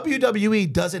 off.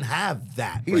 WWE doesn't have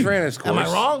that. He's ran his course. Am I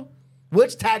wrong?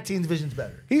 Which tag team division's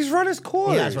better? He's run his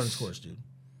course. He has run his course, dude.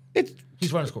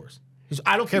 He's run his course.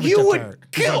 I don't care if it's You Jeff would Jarrett.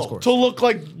 He's run his kill course. to look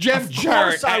like Jeff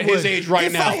Jarrett I at his would. age right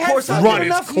If now. I had fucking Run his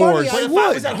enough money, course. I But if I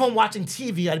would. was at home watching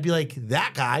TV, I'd be like,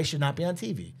 that guy should not be on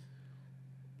TV.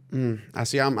 I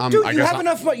see. I'm. Dude, I you guess have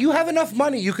enough money. You have enough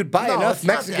money. You could buy No, enough it's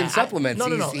not Mexican that. supplements.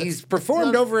 No. He's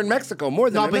performed over in Mexico more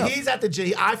than No, but enough. he's at the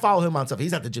gym. I follow him on stuff.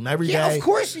 He's at the gym every day. Yeah, of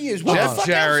course he is. What the Jeff fuck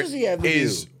Jarrett else does he have to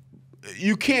is. do?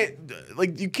 You can't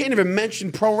even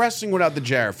mention pro wrestling without the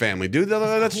Jarrett family, dude.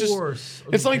 That's course. just.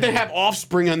 It's like they have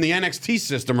offspring on the NXT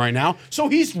system right now, so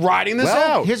he's riding this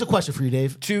Well, out. Here's a question for you,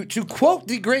 Dave. To quote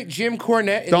the great Jim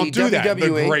Cornette in Don't the do that.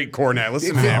 WWE. The great Cornette.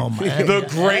 Listen to Oh, him. man. The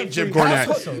great Jim Every Cornette.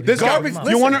 episode. This Garbage- guy.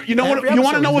 listen, You want to know every what's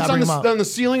episode on he's gotta the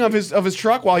ceiling of his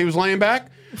truck while he was laying back?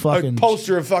 Fucking A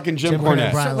poster of fucking Jim Jim Cornette,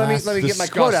 Cornette. Brian So let me get my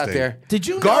quote out Disgusting. there. Did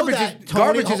you know Garbage that is, Tony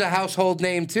garbage Hawk- is a household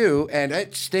name too, and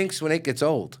it stinks when it gets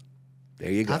old. There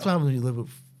you go. That's what happens when you live with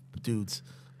dudes.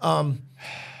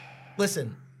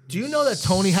 Listen, do you know that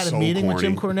Tony had a So meeting with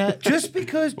Jim corny. Cornette? Just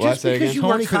because Well, say again? you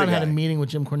Tony work for the Khan had a guy. meeting with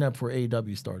Jim Cornette before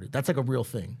AEW started. That's like a real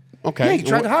thing. Okay. Yeah, he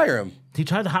tried to hire him. He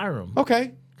tried to hire him.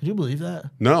 Okay. Could you believe that?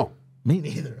 No. Me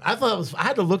neither. I thought it was. I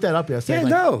had to look that up yesterday.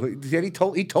 Yeah, like,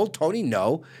 no. He told Tony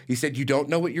no. He said you don't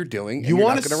know what you're doing. And You you're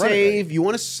want not to gonna run it right." save? You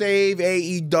want to save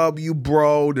AEW,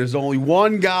 bro? There's only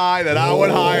one guy that I would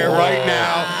hire right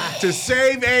now to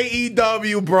save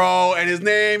AEW, bro, and his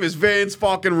name is Vince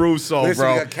fucking Russo, Listen,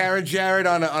 bro. we got Karen Jarrett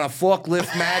on a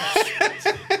forklift match.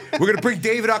 We're gonna bring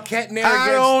David Arquette in there I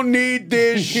against. don't need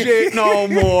this shit no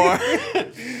more.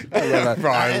 I love that.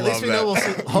 Bro, I at love least we know that. we'll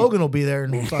see, Hogan will be there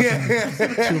in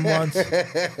fucking 2 months.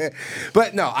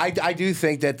 But no, I do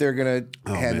think that they're gonna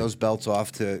hand those belts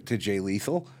off to Jay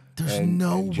Lethal. There's and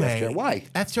no Jeff way. Jarrett. Why?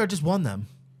 FTR just won them.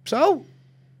 So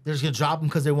They're just gonna drop them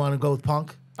because they want to go with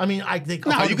Punk. I mean, I think.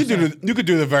 No, you could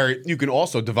do the very. You can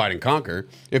also divide and conquer.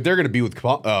 If they're going to be with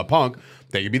Punk,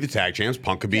 they could be the tag champs.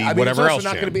 Punk could be I mean, whatever it's else.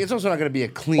 also not gonna be. It's also not gonna be a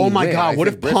clean. Oh my win. God! I What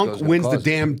think if Briscoe's Punk gonna wins the cause it.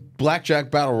 damn Blackjack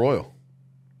Battle Royal?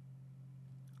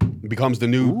 Becomes the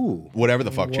new whatever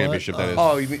the fuck championship that is.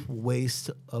 Oh, you mean, waste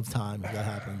of time if that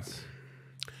happens.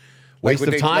 Waste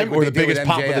of time or the biggest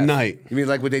pop of the night? You mean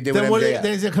like what they did Then with what? MJF?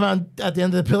 Then he's gonna come out at the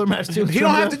end of the pillar match too. He don't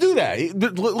have to do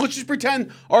that. Let's just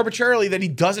pretend arbitrarily that he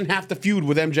doesn't have to feud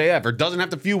with MJF or doesn't have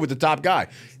to feud with the top guy.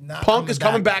 Punk is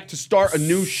coming back to start a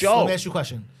new show. Let me ask you a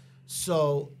question.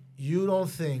 So you don't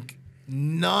think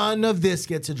none of this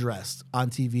gets addressed on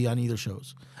TV on either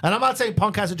shows? And I'm not saying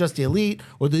Punk has to address the Elite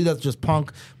or the Elite has just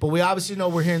Punk, but we obviously know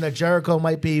we're hearing that Jericho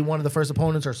might be one of the first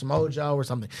opponents or Samoa Joe or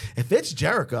something. If it's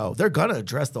Jericho, they're gonna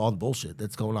address all the bullshit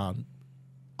that's going on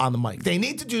the mic. They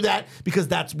need to do that because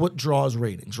that's what draws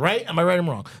ratings, right? Am I right or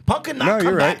wrong? Punk cannot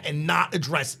come back and not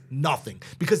address nothing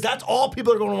because that's all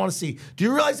people are going to want to see. Do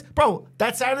you realize, bro,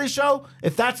 that Saturday show,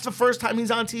 if that's the first time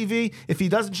he's on TV, if he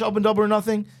doesn't show up in Double or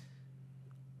Nothing.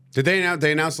 Did they announce?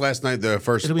 They announced last night the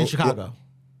first. It'll be in Chicago.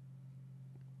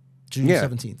 June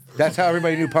 17th. That's how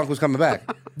everybody knew Punk was coming back.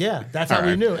 Yeah, that's how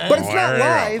we knew. But it's not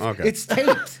live. Okay. It's taped.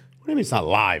 What do you mean it's not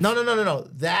live? No.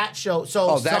 That show.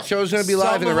 So that show's going to be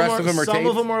live and the rest of them are taped? Some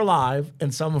of them are live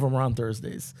and some of them are on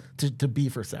Thursdays to be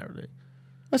for Saturday.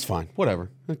 That's fine. Whatever.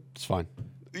 It's fine.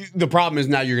 The problem is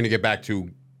now you're going to get back to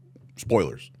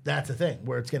spoilers. That's the thing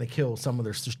where it's going to kill some of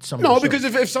their because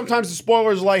if sometimes the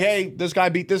spoilers are like, hey, this guy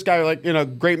beat this guy like in a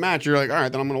great match, you're like, all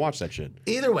right, then I'm going to watch that shit.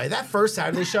 Either way, that first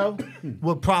Saturday show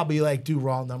will probably like do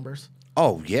Raw numbers.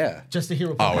 Oh yeah, just to hear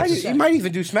what Punk has to say. You might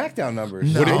even do SmackDown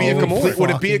numbers. No. Would it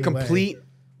be a complete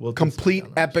We'll complete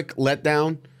epic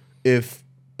letdown if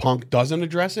Punk doesn't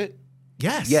address it?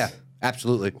 Yes. Yeah,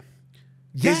 absolutely.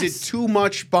 Yes. Is it too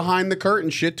much behind the curtain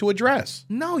shit to address?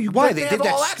 No, Why they did have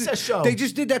that all access show. They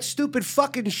just did that stupid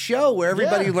fucking show where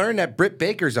everybody learned that Britt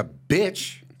Baker's a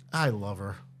bitch. I love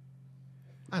her.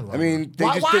 I mean, they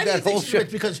why, just why did do that you think whole she's shit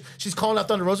rich? Because she's calling out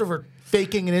Thunder Rosa for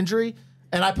faking an injury,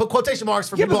 and I put quotation marks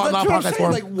for people on that's the what I'm podcast saying.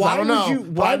 for. Like, why I don't would know. you?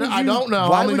 Why would you? I don't know.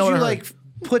 Why I only would know you what I like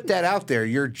put that out there?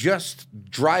 You're just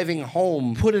driving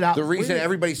home. Put it out. The reason Really?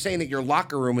 everybody's saying that your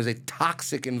locker room is a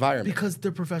toxic environment Because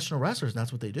they're professional wrestlers, and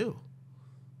that's what they do.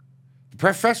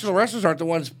 professional wrestlers aren't the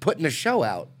ones putting the show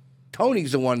out.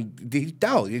 Tony's the one.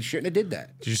 He shouldn't have did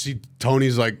that. Did you see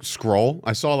Tony's like scroll?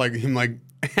 I saw like him like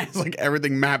has like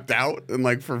everything mapped out and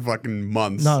like for fucking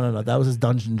months. No. That was his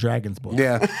Dungeons and Dragons book.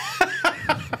 Yeah,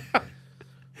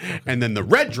 And then the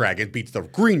red dragon beats the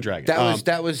green dragon.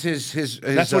 that was his.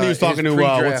 That's when he was talking to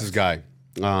what's his guy.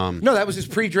 No, that was his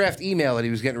pre-draft email that he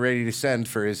was getting ready to send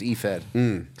for his e-fed.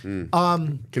 Can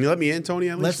you let me in, Tony?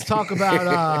 At least? Let's talk about.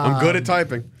 I'm good at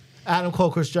typing, Adam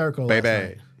Cole, Chris Jericho, last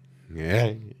baby. night.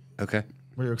 Yeah. Okay.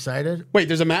 Were you excited? Wait,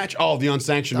 there's a match. Oh, the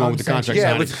unsanctioned one with the contract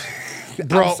Yeah, signing.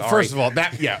 Bro, first of all,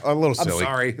 a little silly.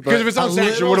 sorry, Because if it's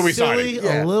unsanctioned, what are we signing?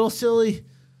 A little silly.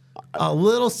 A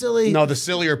little silly. No, the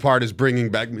sillier part is bringing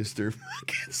back Mr.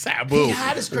 Sabu. He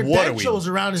had his What are we credentials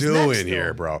around his neck doing still.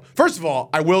 here, bro? First of all,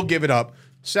 I will give it up.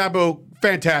 Sabu,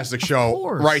 fantastic show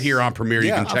course. right here on Premiere. You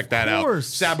Yeah, can check that out. course.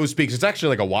 Sabu Speaks. It's actually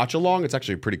like a watch along. It's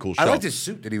actually a pretty cool show. I liked his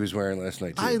suit that he was wearing last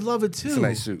night, too. I love it too. It's a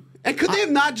nice suit. And could they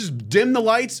have not just dimmed the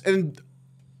lights and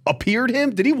appeared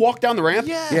him? Did he walk down the ramp?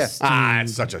 Yes. Ah,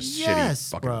 it's such a Yes,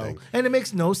 shitty fucking bro. thing. And it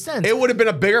makes no sense. It would have been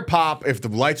a bigger pop if the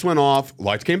lights went off,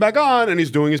 lights came back on, and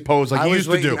he's doing his pose like I he was used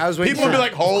waiting- to do. I was waiting People would be for-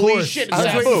 like, holy course. shit, I was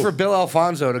it's waiting Sabu. for Bill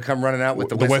Alfonso to come running out with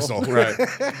the whistle. right.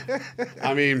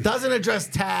 I mean, doesn't address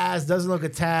Taz. Doesn't look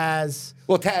at Taz.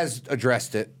 Well, Taz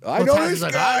addressed it. I Well, know Taz this is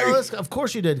like, guy. I know this. Of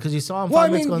course you did, because you saw him Well, 5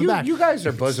 I minutes mean, going back. you guys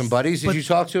are bosom buddies. Did you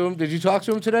talk to him? Did you talk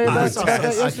to him today about I that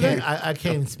yesterday? can't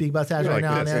even speak about Taz right like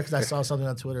now on this. there because I saw something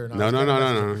on Twitter. And I was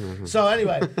no. So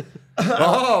anyway,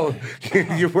 Oh,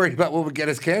 you're worried about what would get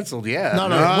us canceled? Yeah. no.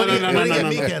 When do you get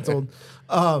me canceled?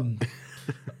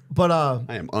 But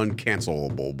I am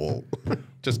uncancelable.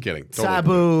 Just kidding. Totally.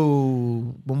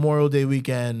 Sabu, Memorial Day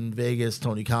weekend, Vegas,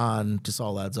 Tony Khan, just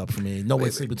all adds up for me. No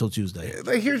way sleep until Tuesday.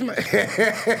 Here's my.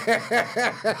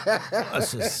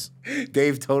 That's just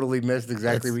Dave totally missed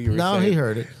exactly what you were no, saying. he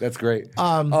heard it. That's great.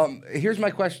 Here's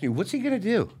my question to you. What's he gonna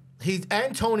do?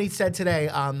 And Tony said today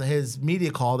on his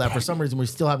media call that for some reason we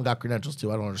still haven't got credentials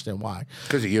to. I don't understand why.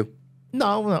 Because of you.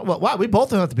 No, well, why? We both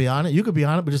don't have to be on it. You could be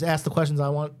on it, but just ask the questions I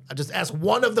want. I just ask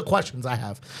one of the questions I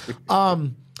have.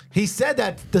 He said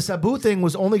that the Sabu thing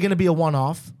was only going to be a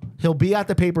one-off. He'll be at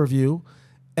the pay-per-view,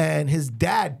 and his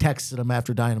dad texted him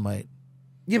after Dynamite.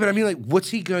 Yeah, but I mean, like, what's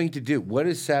he going to do? What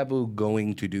is Sabu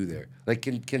going to do there? Like,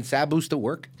 can Sabu still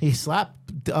work? He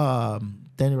slapped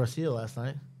Danny Garcia last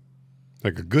night.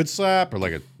 Like a good slap or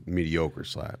like a mediocre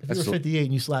slap? If you were 58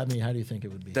 and you slapped me, how do you think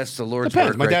it would be? That's the Lord's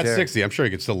Depends. work My right dad's there. 60. I'm sure he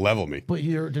could still level me. But did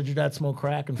your dad smoke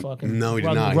crack and fucking No, he did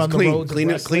run, not. run He's the clean. roads of Clean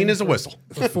wrestling as a whistle.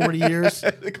 for 40 years? No,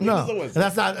 as a whistle. and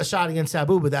that's not a shot against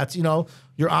Sabu, but that's,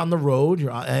 you're on the road,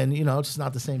 and it's just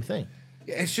not the same thing.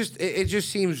 It's just, it just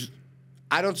seems,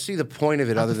 I don't see the point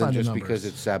of it other than find the just numbers. because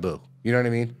it's Sabu. You know what I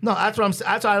mean? No, that's what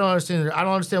I don't understand. I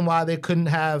don't understand why they couldn't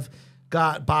have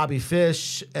got Bobby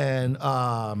Fish and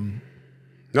Another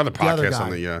other podcast guy.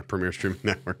 on the Premier Streaming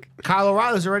Network. Kyle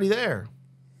O'Reilly's already there.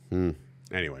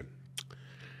 Anyway,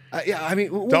 Yeah, I mean,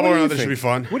 Double or Nothing should be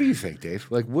fun. What do you think, Dave?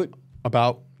 Like, what?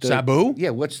 about Sabu? Yeah,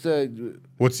 what's the?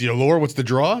 What's the allure? What's the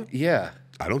draw? Yeah.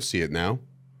 I don't see it now.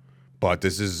 But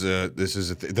this is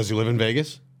does he live in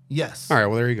Vegas? Yes. All right,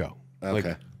 well there you go.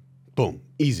 Okay. Boom,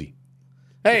 easy.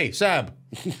 Hey, Sab.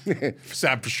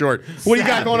 Sab for short. What do you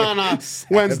got going on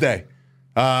Wednesday?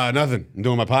 Nothing. I'm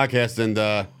doing my podcast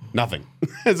and nothing.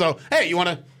 So, hey, you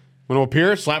want to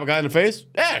appear, slap a guy in the face?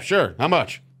 Yeah, sure. How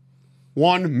much?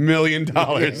 $1 million.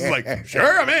 It's like,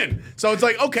 sure, I'm in. So it's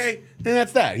like, okay, and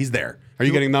that's that. He's there. Are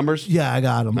you getting numbers? Yeah, I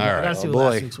got him. All I right. gotta see Oh, what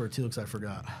last boy. week's were too, because I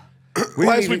forgot.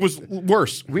 Last week was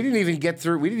worse. We didn't even get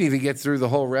through. We didn't even get through the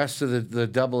whole rest of the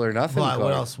Double or Nothing. What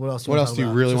card. else? What else? What else do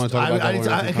you really want to talk about?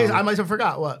 In case I might have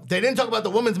forgot. What they didn't talk about the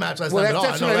women's match last Well, night.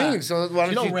 that's at all. what I know I mean. that. So why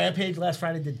You don't know, you? Rampage last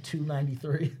Friday did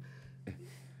 293.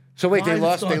 So wait, Why they is it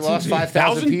lost. still They on lost TV?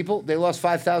 5,000 people. They lost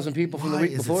 5,000 people from the Why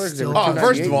week is it before. still They were on?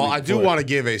 First of 298 all, the I week do before. want to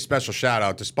give a special shout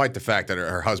out, despite the fact that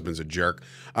her husband's a jerk.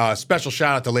 Special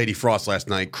shout out to Lady Frost last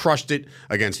night. Crushed it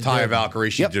against Taya Valkyrie.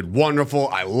 She did wonderful.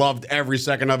 I loved every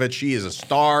second of it. She is a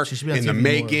star She should be on in the TV more.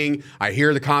 making. I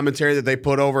hear the commentary that they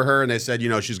put over her, and they said,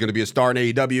 she's going to be a star in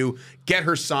AEW. Get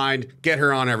her signed. Get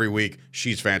her on every week.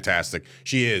 She's fantastic.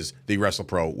 She is the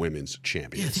WrestlePro Women's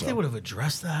Champion. Yeah, I think they would have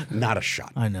addressed that. Not a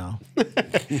shot. I know.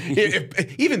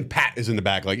 Even Pat is in the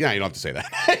back, like, yeah, you don't have to say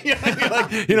that.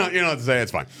 you don't have to say it.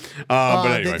 It's fine. But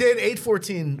anyway. They did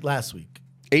 8:14 last week.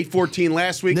 8:14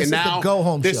 last week, This and is the now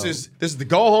go-home this show. is the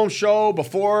go home show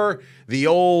before the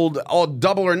old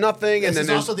Double or Nothing, and This then is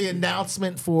there's also the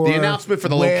announcement for the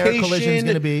where location. Collision's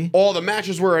going to be. All the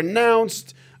matches were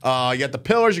announced. You got the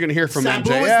pillars. You're going to hear from Sabu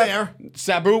MJF. was there.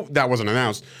 Sabu, that wasn't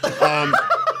announced.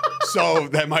 So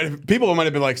that people might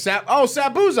have been like,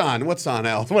 Sabu's on. What's on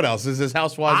else? What else is this?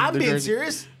 Housewives? of I'm New being Jersey?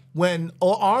 serious. When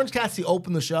Orange Cassidy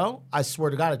opened the show, I swear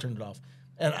to God, I turned it off.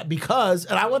 And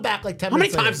I went back like 10 How many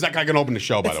minutes later. times is that guy going to open the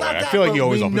show? By It's the way, not I that, feel like he but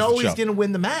always we opens know the he's show. going to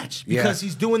win the match because Yeah.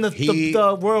 he's doing the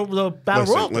battle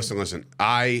royal. Listen.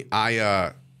 I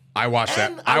watched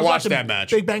that. And I was watched watching that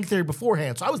match. Big Bang Theory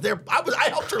beforehand, so I was there. I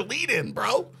helped her lead in,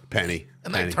 bro. Penny.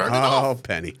 And I Penny. turned it off.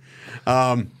 Penny.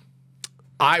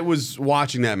 I was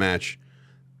watching that match.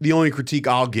 The only critique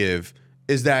I'll give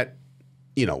is that,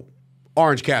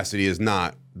 Orange Cassidy is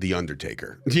not the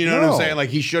Undertaker. Do you know what I'm No. saying? Like,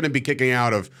 he shouldn't be kicking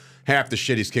out of half the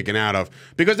shit he's kicking out of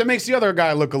because it makes the other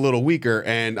guy look a little weaker.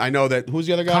 And I know that who's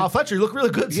the other guy? Kyle Fletcher, you look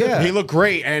really good. Too. Yeah. He looked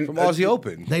great. And From Aussie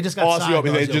Open. They just got Aussie signed.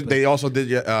 Open. Aussie Open. They also did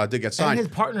get and signed. his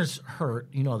partner's hurt.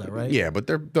 You know that, right? Yeah, but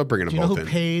they're bringing Do them you know both who in.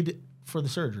 paid for the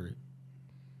surgery?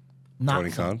 Not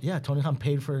Tony Khan? Yeah, Tony Khan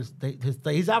paid for his.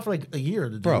 He's out for like a year.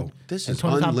 The Bro, dude. this And is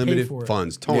Tony Khan paid unlimited for it.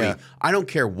 funds. Tony, Yeah. I don't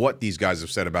care what these guys have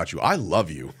said about you. I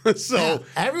love you. So Yeah,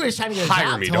 everybody's trying to get a hire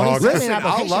job. me, Tony, dog. send me Listen, an I'll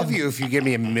application. love you if you give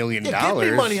me $1 million. Yeah, give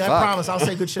me money. I Fuck. promise. I'll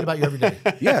say good shit about you every day.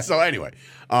 Yeah. So anyway,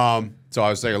 so I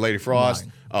was saying Lady Frost,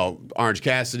 Orange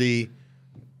Cassidy,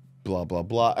 blah blah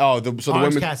blah. Oh, so the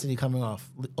Orange women. Cassidy coming off,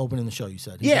 opening the show. You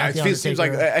said. He's Yeah, not the it seems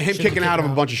like Undertaker. him Shouldn't kicking be out of a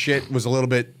out. bunch of shit was a little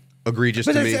bit egregious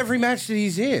But to that's me. every match that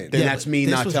he's in. Then Yeah, that's but me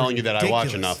this not was telling you that I watch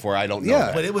ridiculous. enough where I don't know. Yeah.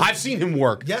 that. But it was- I've seen him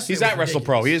work. Yes, He's it at was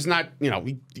WrestlePro. ridiculous. He is not.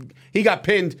 He got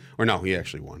pinned, or no, he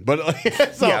actually won. But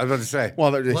so, Yeah, I was about to say.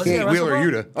 Well, Was he he ain't at Wheeler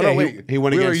WrestlePro? Yuta. Oh, Yeah, no, wait. he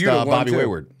went Wheeler against Yuta won, Bobby too.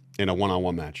 Wayward in a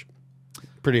one-on-one match.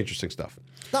 Pretty interesting stuff.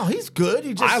 No, he's good.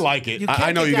 He just, I like it. You I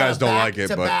can't know kick you out guys of don't like it,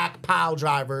 but- back pile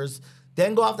drivers,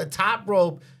 then go off the top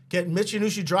rope, get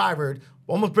Michinushi drivered,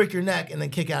 almost break your neck, and then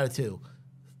kick out of two.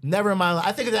 Never in my life.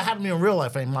 I think if that happened to me in real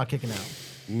life, I'm not kicking out.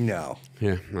 No.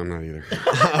 Yeah, I'm not either.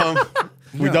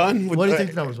 We done? What do you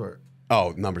think the numbers were?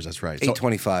 Oh, numbers. That's right.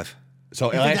 825.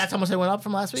 So You think that's how much they went up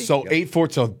from last week? so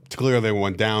 8-4. So clearly they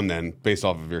went down then, based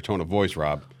off of your tone of voice,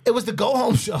 Rob. It was the go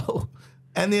home show,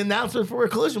 and the announcement for where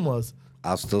Collision was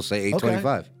I'll still say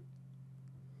 825.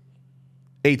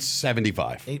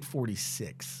 875.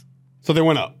 846. So they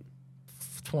went up.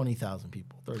 20,000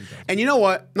 people, 30,000. And you know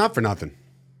what? Not for nothing.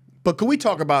 But can we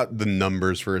talk about the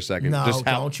numbers for a second? No, Just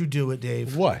how, don't you do it,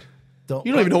 Dave. What? Don't.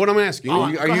 You don't even know what I'm asking. Oh,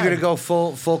 You- Are Go you ahead. going to go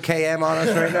full KM on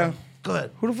us right now? Go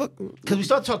ahead. who the fuck? Because we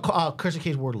still talk Christian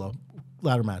Cage Wardlow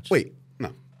ladder match. Wait,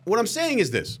 no. What I'm saying is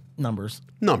this. Numbers.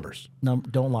 Numbers.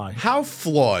 Don't lie. How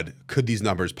flawed could these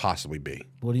numbers possibly be?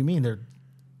 What do you mean? They're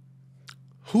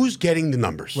Who's getting the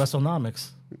numbers?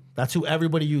 WrestleNomics. That's who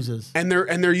everybody uses. And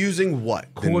they're using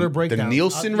what? Quarter the breakdown.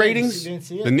 Nielsen Yeah, ratings? you didn't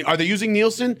see it? Are they using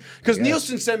Nielsen? Because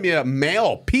Nielsen sent me a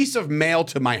piece of mail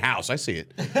to my house. I see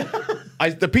it.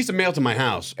 The piece of mail to my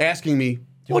house asking me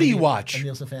What do you watch? A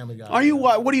Nielsen Family Guy.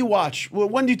 What do you watch?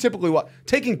 When do you typically watch?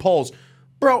 Taking polls.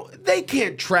 Bro, they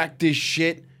can't track this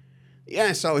shit.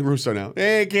 Yeah, Sally Russo now.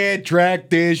 They can't track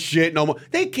this shit no more.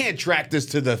 They can't track this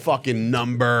to the fucking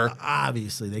number.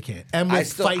 Obviously, they can't. And with I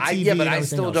still, Fight TV yeah, but and I everything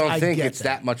still else, don't I think get it's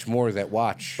that much more that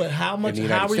watch. But how much? In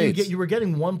the How United are you States. get? You were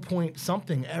getting 1 point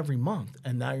something every month,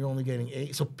 and now you're only getting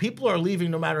 8. So people are leaving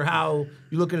no matter how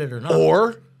you look at it or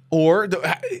not.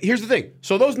 Here's the thing.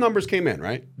 So those numbers came in,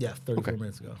 right? Yeah, 34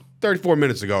 minutes ago. 34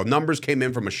 minutes ago. Numbers came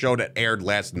in from a show that aired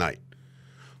last night.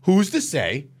 Who's to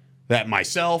say that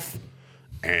myself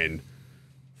and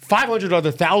 500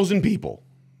 other thousand people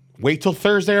wait till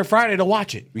Thursday or Friday to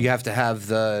watch it? You have to have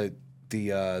the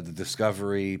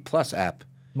Discovery Plus app.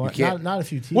 You can't. Not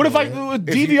if you TV. What if I DVR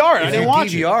it? I didn't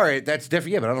watch it. DVR it. That's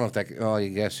different. Yeah, but I don't know if that. Oh, I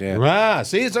guess yeah. Ah,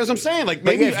 see, that's what I'm saying. Like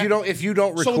But maybe yeah, if you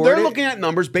don't record so they're it, looking at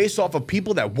numbers based off of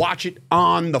people that watch it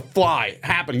on the fly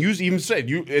happening. You even said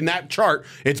in that chart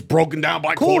it's broken down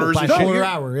by quarters. by and shit. quarter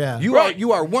hour. Yeah. you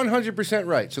are 100%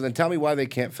 right. So then tell me why they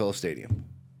can't fill a stadium.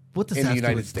 What does in that the have to do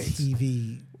United with States.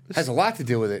 TV? Has a lot to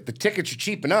do with it. The tickets are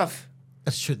cheap enough.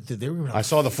 That's true. They were I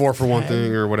saw the 4 for 1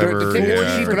 thing or whatever. The tickets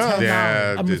yeah. are cheap enough.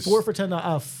 Yeah, I mean, just- 4 for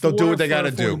 $10. They'll do what they got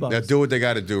to $4 do. $40. They'll do what they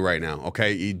got to do right now.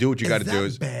 Okay, you do what you got to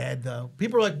Is do. that bad though?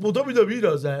 People are like, well, WWE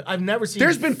does that. I've never seen.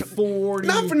 There's been 40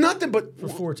 not for nothing, but for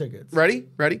 4 tickets. Ready?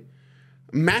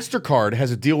 MasterCard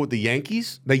has a deal with the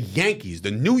Yankees,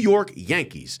 the New York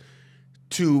Yankees.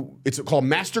 It's called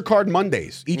MasterCard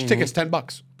Mondays. Each ticket's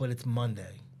 $10. But it's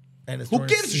Monday, and it's Who during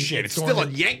gives a the se- shit? It's during still a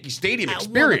the- Yankee Stadium at 1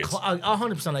 experience. o'clock-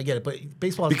 100%, I get it. But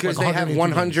baseball is Because like they have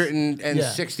 180 games.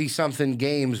 160 something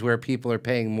games where people are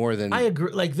paying more than. I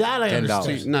agree. Like that, I $10.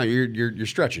 understand. No, you're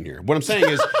stretching here. What I'm saying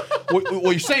is, what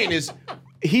you're saying is,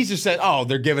 he's just said, oh,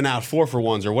 they're giving out 4 for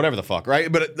 1s or whatever the fuck,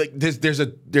 right? But like, there's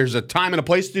a time and a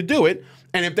place to do it.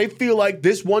 And if they feel like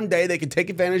this one day they can take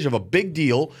advantage of a big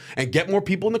deal and get more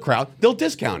people in the crowd, they'll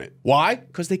discount it. Why?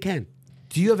 Because they can.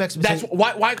 Do you have That's expectations?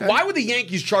 why would the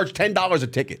Yankees charge $10 a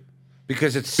ticket?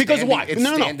 Because it's Because standing, why? It's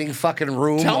No. standing fucking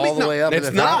room Tell me, all the way up. it's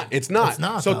in the not. top. It's not. It's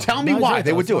not, So though. tell me No, he's why right,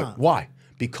 they though. would It's do it. not. Why?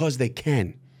 Because they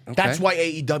can. That's why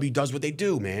AEW does what they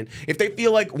do, man. If they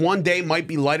feel like one day might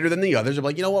be lighter than the others, they're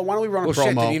like, you know what? Why don't we run a Well, promo?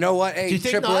 shit. Then you know what? Do Hey, you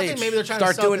think- Triple no, I H, think maybe they're trying to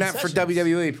start sell doing that for concessions.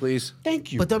 WWE, please.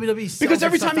 Thank you. But WWE sells because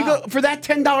every their time you stuff go out. for that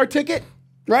 $10 ticket,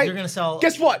 right? You're gonna sell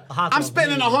Guess what? a hot I'm dog,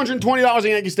 spending maybe. $120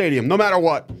 in Yankee Stadium, no matter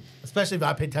what. Especially if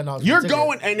I paid $10. You're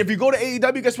going, and if you go to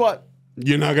AEW, guess what?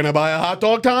 You're not gonna buy a hot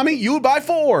dog, Tommy. You would buy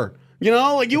 4. You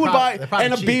know, like you would buy they're probably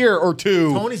and a cheap. beer or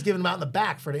 2. Tony's giving them out in the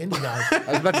back for the indie guys.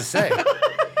 I was about to say.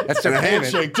 That's their and a payment.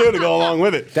 handshake too to go along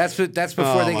with it. That's before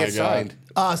Oh they my get God.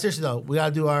 signed. Seriously though, we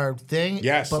gotta do our thing.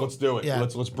 Yes, but- let's do it. Yeah.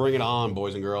 Let's bring it on,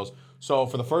 boys and girls. So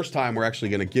for the first time, we're actually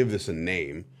going to give this a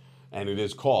name, and it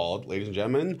is called, ladies and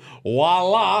gentlemen,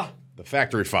 voila, the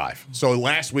Factory 5. So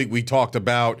last week we talked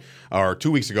about, or 2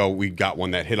 weeks ago, we got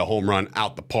one that hit a home run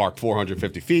out the park,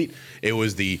 450 feet. It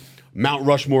was the Mount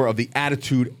Rushmore of the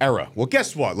Attitude Era. Well,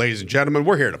 guess what, ladies and gentlemen?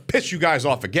 We're here to piss you guys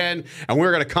off again, and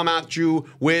we're going to come at you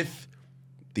with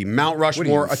the Mount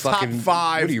Rushmore, a top 5.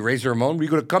 What are you, Razor Ramon? Are you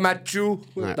going to come at you?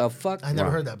 What the fuck? I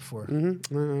never heard that before. I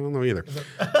don't know either.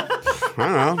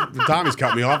 I don't know. Tommy's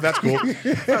cut me off. That's cool.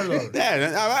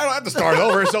 Yeah, I don't have to start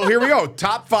over. So here we go.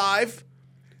 Top 5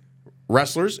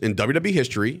 wrestlers in WWE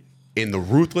history in the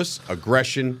Ruthless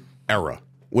Aggression Era,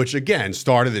 which again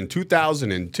started in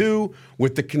 2002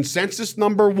 with the consensus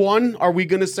number 1. Are we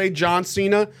going to say John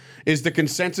Cena is the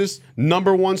consensus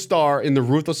number 1 star in the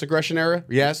Ruthless Aggression Era?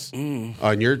 Yes.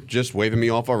 And you're just waving me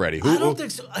off already. I don't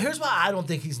think so. Here's why I don't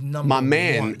think he's number My one.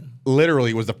 man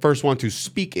literally was the first one to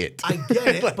speak it. I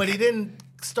get it, but he didn't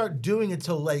start doing it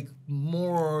till like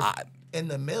more in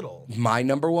the middle. My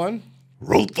number 1?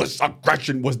 Ruthless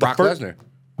Aggression was the Brock first. Lesnar.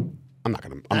 I'm not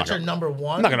gonna. That's your number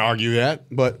 1. I'm not gonna argue that,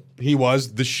 but he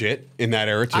was the shit in that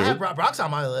era too. I have Brock's on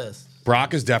my list.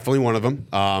 Brock is definitely one of them.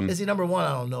 Is he number 1? I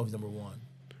don't know if he's number 1.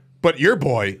 But your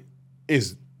boy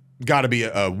is got to be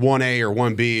a 1A or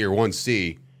 1B or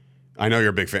 1C. I know you're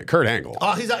a big fan. Kurt Angle.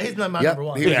 Oh, he's my Yep, number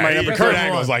 1. he was my number Kurt 2.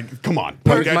 Angle's like, come on.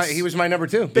 He was my number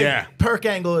 2. Yeah. Perk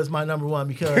Angle is my number 1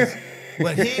 because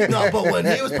when he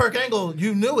was Perk Angle,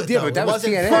 you knew it. Yeah, though. but that it was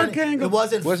wasn't TNA. funny. Perk Angle. It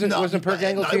wasn't Wasn't Perk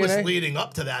Angle It was TNA? leading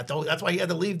up to that though. That's why he had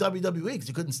to leave WWE because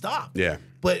he couldn't stop. Yeah.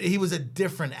 But he was a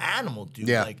different animal, dude.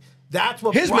 Yeah. Like that's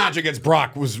what His Brock- match against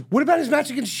Brock was. What about his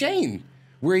match against Shane?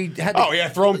 Where he had Oh yeah,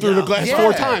 throw him through the glass Yeah.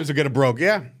 4 times to get it broke.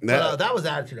 Yeah. That was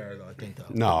Attitude Era though, I think though.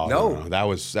 No. That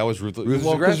was ruthless. Ruthless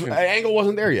Well, 'cause Aggression. Angle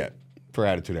wasn't there yet for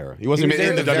Attitude Era. He wasn't He was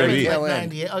in the there WWE. very Like end.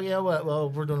 98. Oh yeah,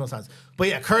 well we're doing those signs. But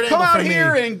yeah, Kurt Angle Come out for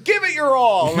here me. and give it your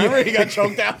all. Remember, he got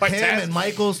choked out by Him Taz. and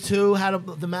Michaels too had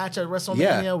the match at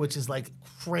WrestleMania, Yeah. which is like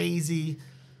crazy.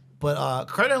 But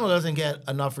Kurt Angle doesn't get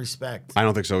enough respect. I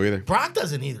don't think so either. Brock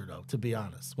doesn't either, though, to be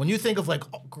honest. When you think of like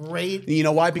great, You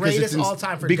know why? Because greatest all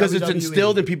time for because WWE. it's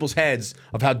instilled in people's heads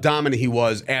of how dominant he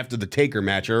was after the Taker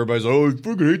match. Everybody's like, oh, I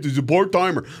fucking hate this. He's a part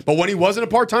timer. But when he wasn't a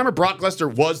part timer, Brock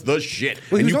Lesnar was the shit.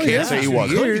 Well, and he you was only can't there say he for 2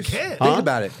 wasn't. years. You can't. Think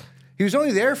about it. He was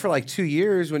only there for like 2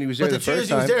 years when he was there But the the 2 years first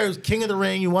he was time. there, he was king of the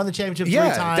ring. You won the championship 3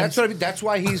 Yeah, times. that's what I mean. That's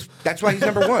why he's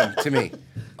number one to me.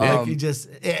 Like you just,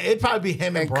 it'd probably be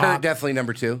him and And Brock. Kurt definitely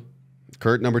number 2.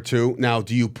 Kurt, number 2. Now,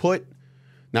 do you put...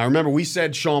 Now, remember, we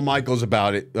said Shawn Michaels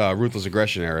about it, Ruthless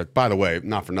Aggression era. By the way,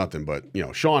 not for nothing, but,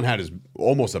 Shawn had his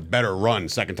almost a better run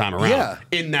second time around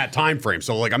in that time frame.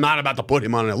 So, like, I'm not about to put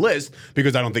him on a list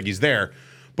because I don't think he's there.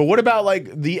 But what about,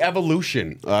 like, the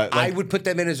Evolution? I would put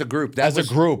them in as a group. a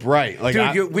group, right. Like,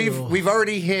 Dude, we've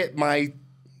already hit my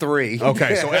 3.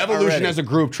 Okay, so Evolution already. as a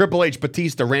group, Triple H,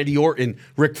 Batista, Randy Orton,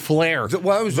 Ric Flair.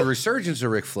 Well, it was the resurgence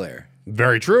of Ric Flair.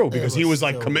 Very true, because he was was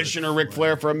like so Commissioner Ric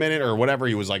Flair for a minute or whatever.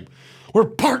 He was like, we're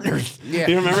partners. Yeah.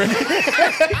 You remember?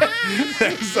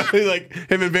 So like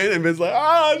him and Vince like,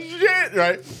 oh shit,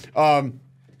 right?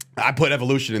 I put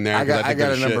Evolution in there. I got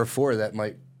they're a number shit. 4 that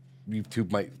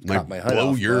YouTube might cop my head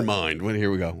blow off, your but mind. Well,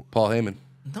 here we go. Paul Heyman.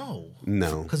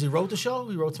 No. Because he wrote the show?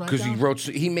 He wrote SmackDown? Because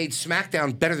he made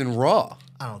SmackDown better than Raw.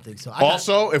 I don't think so.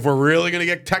 Also, if we're really gonna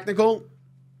get technical,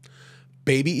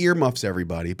 baby earmuffs,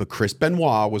 everybody. But Chris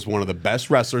Benoit was one of the best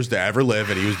wrestlers to ever live,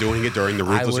 and he was doing it during the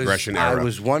Ruthless Aggression era. I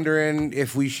was wondering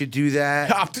if we should do that.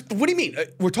 What do you mean?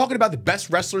 We're talking about the best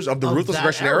wrestlers of the Of Ruthless that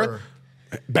Aggression era?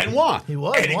 Benoit. He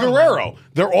was Eddie one of Guerrero.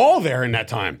 They're all there in that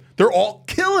time. They're all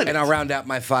killing it. And I'll round out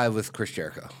my 5 with Chris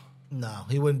Jericho. No,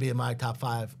 he wouldn't be in my top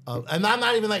 5. And I'm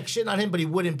not even like shitting on him, but he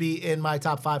wouldn't be in my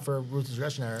top 5 for Ruthless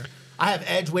Aggression era. I have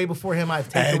Edge way before him. I have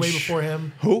Taker way before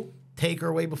him. Who?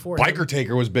 Taker way before him. Biker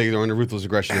Taker was big during the Ruthless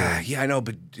Aggression era. Yeah, I know,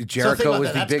 but think Jericho about was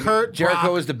that. the That's big. Kurt, Jericho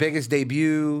Brock. was the biggest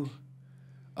debut.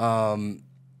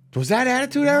 Was that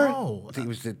Attitude Era? No. I think it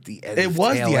was the It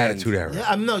was tail the end. Attitude Era.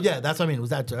 Yeah, that's what I mean.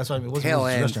 That's what I mean. It wasn't Tail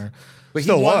Ruthless end. Aggression era. But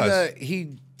Still he won was.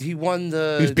 he won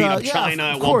the. He was beat up Yeah, China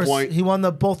of at one course. point. He won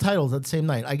both titles at the same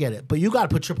night. I get it. But you got to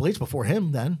put Triple H before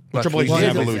him then. Well, Triple H well, is he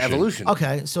was Evolution. Evolution.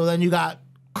 Okay, so then you got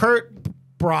Kurt,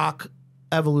 Brock,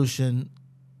 Evolution.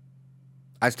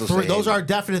 I still 3. say Those Heyman. are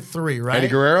definite 3, right? Eddie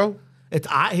Guerrero?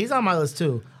 He's on my list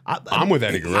too. I'm with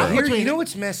Eddie Guerrero. Here, you know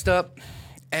what's messed up?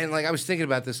 And like I was thinking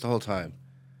about this the whole time.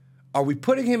 Are we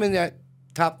putting him in that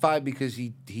top 5 because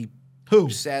he Who?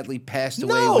 sadly passed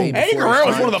No. away way Eddie before his Guerrero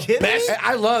is time? one of the kidding me? best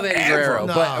I love Eddie ever. Guerrero,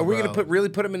 No, but are we bro. going to really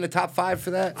put him in the top 5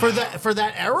 for that? for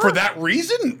that era? For that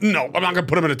reason? No, I'm not going to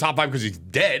put him in the top 5 because he's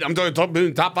dead. I'm going to put him in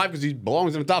the top 5 because he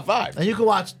belongs in the top 5. And you can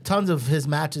watch tons of his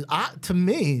matches. To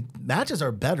me, matches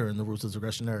are better in the Ruthless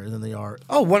Aggression era than they are.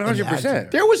 Oh, in the 100%.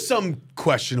 Attitude. There was some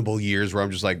questionable years where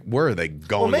I'm just like, where are they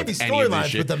going Well, maybe with any of this storylines,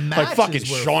 shit? but the like fucking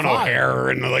matches were Sean fire. O'Hare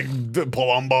and like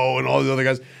Palumbo and all the other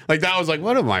guys. Like that was like,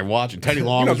 what am I watching? Teddy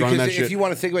Long was running because that if shit. you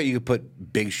want to think about it, you could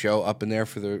put Big Show up in there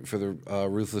for the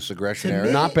Ruthless Aggression To era.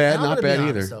 me, Not bad, I'm not gonna be bad honest,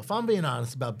 either. though. If I'm being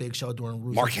honest about Big Show during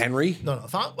Ruthless, Mark Henry? No.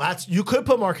 You could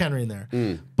put Mark Henry in there,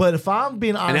 but if I'm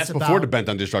being honest and that's about before the Bent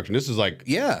on Destruction. This is like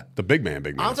Yeah. the big man.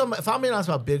 I'm talking about, if I'm being honest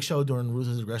about Big Show during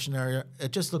Ruthless Aggression era,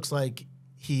 it just looks like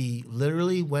he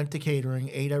literally went to catering,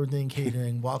 ate everything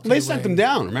catering, walked. They sent him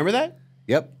down. Remember that?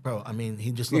 Yep. bro. I mean,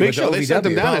 he just Big looked Show. They sent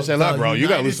him down and said, "Look, bro, you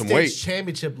got to lose some weight."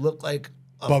 Championship looked like.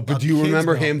 But do you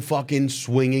remember him fucking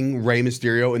swinging Rey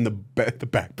Mysterio in the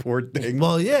backboard thing?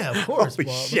 Well, yeah, of course. Holy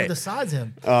Well, shit. look at the sides of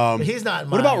him. But he's not.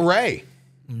 What about Ray?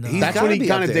 He's That's gotta when he be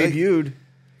kind up of there. debuted.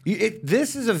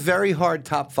 This is a very hard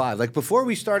top 5. Like before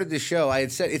we started this show, I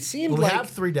had said it seemed We like have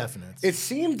 3 definites. it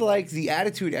seemed like the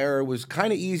Attitude Era was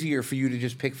kind of easier for you to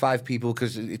just pick 5 people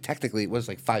because technically it was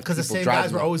like 5 people Because the same driving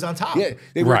guys were them. always on top. Yeah,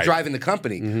 they were Right. driving the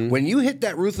company. When you hit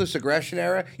that Ruthless Aggression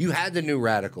era, you had the New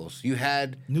Radicals, you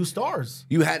had New stars.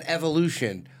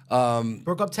 Evolution.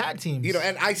 Broke up tag teams.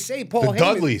 And I say Paul The Heyman.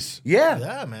 Dudleys. Yeah.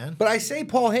 Yeah, man. But I say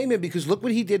Paul Heyman because look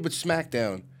what he did with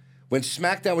SmackDown. When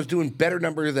SmackDown was doing better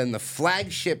numbers than the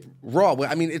flagship Raw. Well,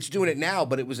 I mean, it's doing it now,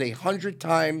 but it was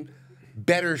 100-time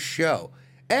better show.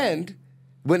 And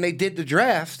when they did the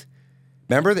draft,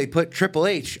 remember they put Triple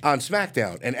H on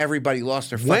SmackDown, and everybody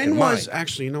lost their fucking When was mind.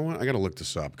 actually? You know what? I got to look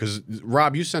this up because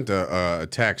Rob, you sent a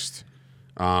text.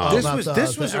 This about was the-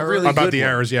 this the was a era? really About good the one.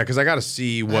 errors, yeah, because I got to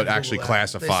see what actually They say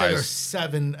there's classifies.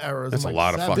 7 errors. That's I'm a like,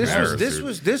 lot of 7? fucking This errors.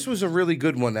 was dude. this was a really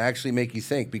good one to actually make you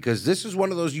think because this is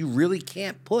one of those you really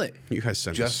can't put You guys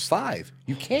sent just us 5.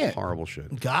 You can't. horrible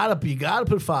shit. You gotta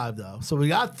put 5 though. So we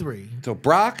got 3. So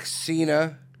Brock,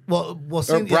 Cena, Well,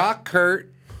 or Brock,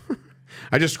 Kurt,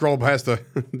 I just scrolled past the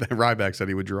Ryback said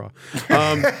he would draw.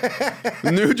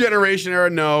 New Generation era,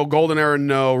 no. Golden era,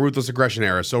 no. Ruthless Aggression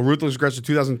era. So Ruthless Aggression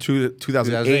 2002 to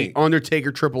 2008.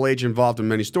 Undertaker, Triple H involved in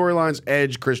many storylines.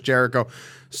 Edge, Chris Jericho.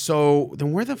 So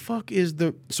then where the fuck is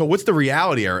the... So what's the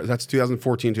reality era? That's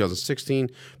 2014, 2016.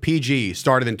 PG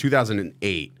started in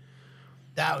 2008.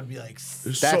 That would be like...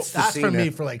 That's for me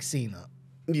for like Cena.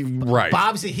 Right. But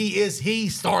obviously, he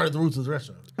started the Ruthless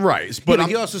Aggression. Right. But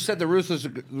he also said the ruthless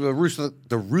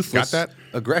Got that?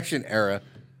 aggression era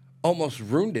almost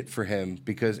ruined it for him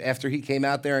because after he came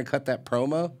out there and cut that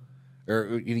promo,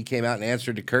 or he came out and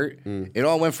answered to Kurt, it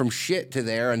all went from shit to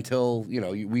there until,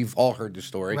 we've all heard the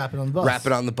story. Rapping on the bus.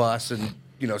 Rapping on the bus and,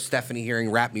 Stephanie hearing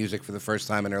rap music for the first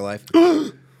time in her life.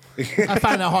 I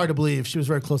find that hard to believe. She was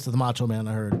very close to the Macho Man,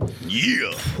 I heard.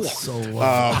 Yeah. So,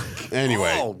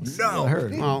 anyway. Oh, no. I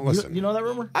heard. Well, listen. You know that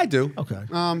rumor? I do. Okay.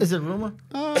 Is it a rumor?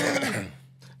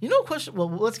 You know a question? Well,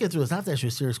 let's get through this. I have to ask you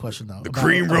a serious question, though. The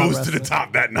cream rose to the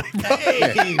top that night.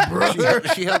 Hey, brother.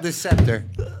 She held this scepter.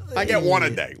 I get one a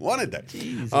day. One a day.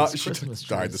 Jesus, She Christmas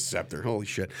died trees. the scepter. Holy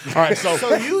shit. All right, so...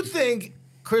 So you think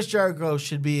Chris Jericho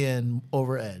should be in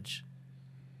over Edge?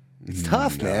 It's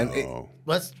tough, man.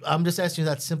 I'm just asking you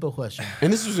that simple question.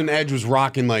 And this was when Edge was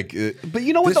rocking like... but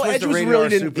you know what, This though? was Edge the was rated really... R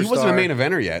He wasn't a superstar. main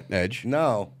eventer yet, Edge.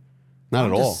 No. Not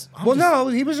at all. No,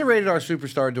 he was a rated R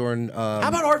superstar during... How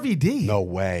about RVD? No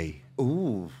way.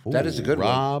 Ooh, that is a good one.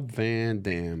 Rob Van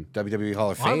Dam. WWE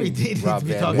Hall of Fame. RVD needs Rob to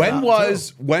be Van talked Dam.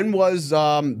 about. When was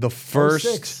the first...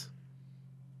 06.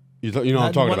 You know what I'm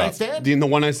That talking one night about? stand? The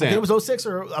one night I stand. think it was 06,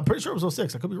 or I'm pretty sure it was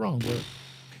 06. I could be wrong. But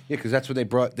Yeah, because that's when they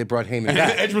brought Heyman And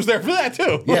back. Edge was there for that,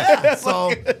 too. yeah, so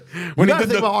When you he gotta did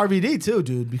think about RVD too,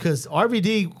 dude, because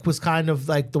RVD was kind of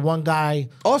like the one guy.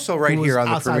 Also, right who here was on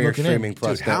the outside Premier looking in. Streaming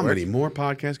Plus Dude, how network. many more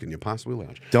podcasts can you possibly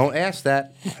launch? Don't ask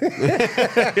that.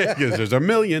 Because there's a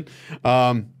million.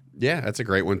 Yeah, that's a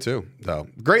great one too. Though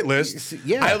great list.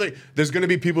 Yeah. There's going to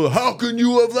be people. How can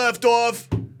you have left off?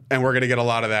 And we're going to get a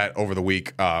lot of that over the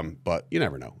week. But you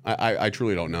never know. I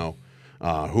truly don't know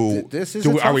who. This is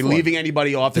are a tough we one. leaving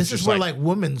anybody off? This It's is just where like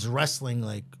women's wrestling,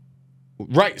 like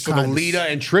right. So the kind of- Lita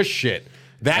and Trish shit.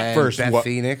 That And first Beth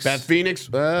Phoenix. Beth Phoenix.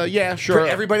 Yeah, For sure.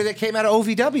 everybody that came out of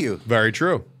OVW. Very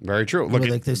true. Very true. Look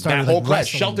Like, at they started, that whole like, class.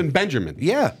 wrestling. Shelton Benjamin.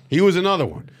 Yeah. He was another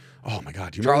one. Oh my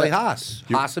God. Do you remember Charlie that? Haas.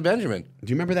 Haas and Benjamin.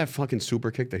 Do you remember that fucking super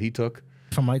kick that he took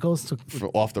from Michaels.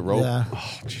 off the rope? Yeah.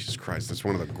 Oh, Jesus Christ. That's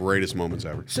one of the greatest moments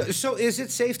ever. So is it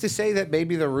safe to say that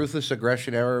maybe the Ruthless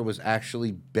Aggression era was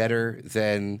actually better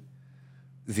than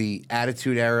the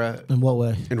Attitude era? In what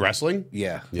way? In wrestling?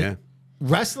 Yeah. Yeah.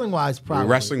 Wrestling wise, probably.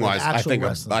 Wrestling wise, Like, I actual think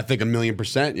wrestling. I think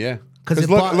 1,000,000%, yeah. 'Cause Because it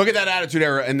look, bought- look at that Attitude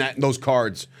Era and those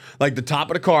cards. Like the top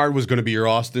of the card was going to be your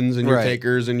Austins and your Right.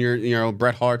 Takers and your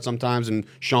Bret Hart sometimes and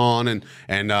Shawn and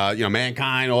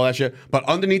Mankind, all that shit. But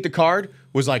underneath the card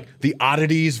was like the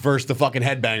oddities versus the fucking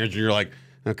headbangers, and you're like,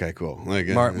 okay, cool. Like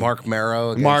Mark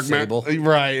Marrow against Sable.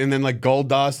 right? And then like Gold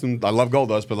Dust, and I love Gold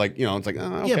Dust, but like it's like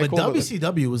okay, Yeah, but cool.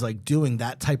 WCW was like doing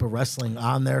that type of wrestling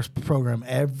on their program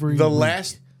every The week.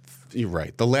 last, you're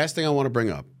right. The last thing I want to bring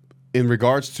up in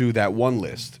regards to that one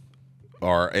list,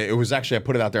 or it was actually I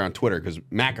put it out there on Twitter because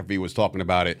McAfee was talking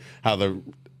about it, how the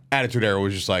Attitude Era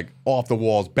was just like off the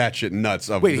walls, batshit nuts.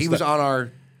 Wait, he was on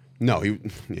our... No,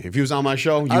 if he was on my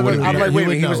show, you I'm wouldn't. like, be wait,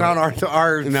 would he was know on our feed.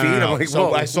 no. I'm like, So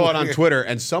whoa. I saw it on Twitter,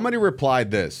 and somebody replied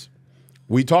this.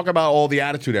 We talk about all the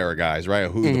Attitude Era guys,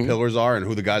 right? Who the pillars are and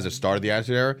who the guys that started the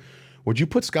Attitude Era. Would you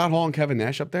put Scott Hall and Kevin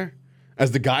Nash up there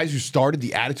as the guys who started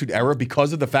the Attitude Era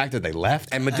because of the fact that they left?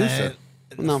 And Medusa.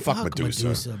 No, fuck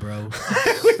Medusa. bro.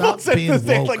 Stop Stop being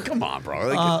woke. Like, come on, bro.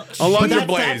 Like, But Alundra that's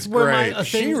Blaze, where great. my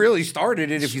She thing- really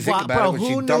started it, if you think about it, when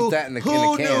she dumped that in a who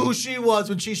can. knew who she was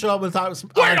when she showed up with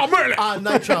Wait a minute! on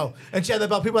Nitro, and she had that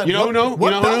belt. People were like, You know who knew?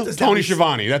 what You know belt who knew? is that? Tony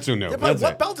Schiavone. That's who knew. Yeah, but That's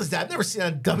what it. belt is that? I've never seen it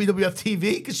on WWF TV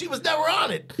because she was never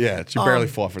on it. Yeah, she barely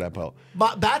fought for that belt.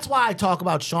 But that's why I talk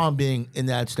about Sean being in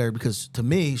the Attitude Era, because to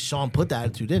me, Sean put the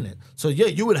attitude in it. So yeah,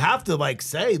 you would have to like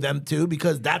say them two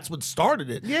because that's what started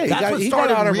it. Yeah, that's he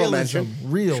got honorable realism.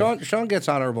 mention. Real. Sean gets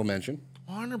honorable mention.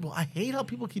 Honorable. I hate how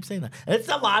people keep saying that. And it's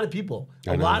a lot of people.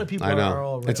 I A know. lot of people I know. are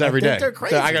all. It's I every think day. They're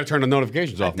crazy. I got to turn the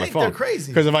notifications off my think phone. they're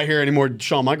crazy. Because if I hear any more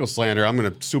Shawn Michaels slander, I'm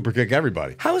going to super kick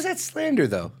everybody. How is that slander,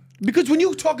 though? Because when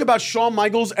you talk about Shawn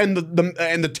Michaels and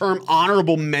the term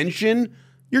honorable mention,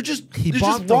 you're just He you're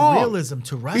brought just the wrong. realism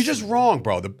to wrestling. You're just wrong,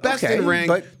 bro. The best in ring,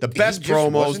 but the best he just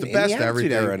promos, wasn't the in best Attitude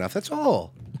everything. Era enough. That's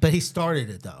all. But he started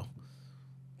it though.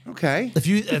 Okay.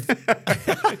 If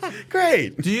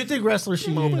Great. do you think wrestlers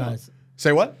should unionize?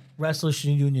 Say what? Wrestlers should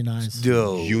unionize.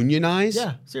 Unionize?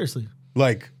 Yeah, seriously.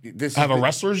 Like This have has a been-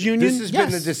 wrestlers union? This has been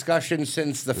the Yes. discussion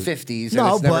since the 50s, and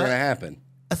No, it's never but- going to happen.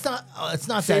 It's not. It's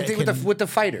not Same that thing with the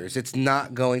fighters. It's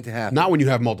not going to happen. Not when you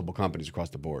have multiple companies across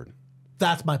the board.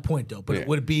 That's my point, though. But it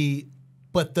would be.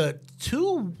 But the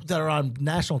two that are on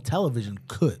national television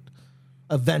could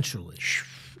eventually.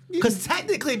 Because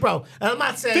technically, bro, and I'm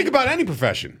not saying. Think about any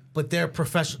profession. But they're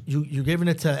professional. You're giving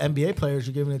it to NBA players.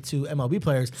 You're giving it to MLB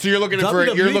players. So you're looking for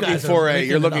WWE you're looking guys for are a making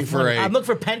you're looking enough for money. a I'm looking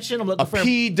for pension. I'm looking for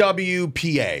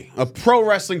PWPA, a Pro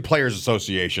Wrestling Players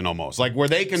Association, almost like where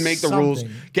they can make the rules,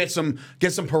 Something.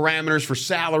 get some parameters for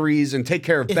salaries and take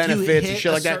care of if benefits you and hit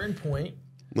shit like a that. certain point.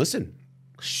 Listen,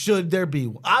 Should there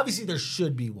be? Obviously, there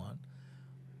should be one.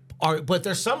 But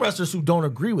there's some wrestlers who don't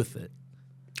agree with it.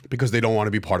 because they don't want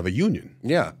to be part of a union.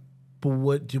 Yeah. But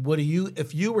what do you?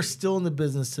 If you were still in the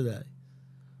business today,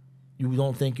 you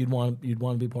don't think you'd want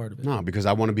to be part of it? No, because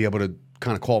I want to be able to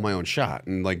kind of call my own shot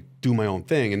and like do my own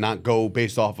thing and not go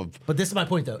based off of. But this is my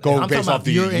point, though. Go I'm based talking off about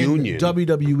the you're in union.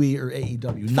 WWE or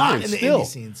AEW, not in the indie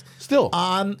scenes. Still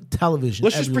on television.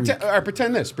 Let's just every pretend. week.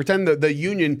 Pretend this. Pretend that the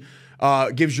union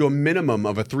gives you a minimum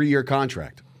of a 3-year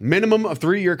contract. Minimum of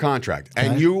 3-year contract,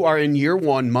 and you are in year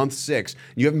 1, month 6.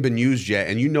 You haven't been used yet,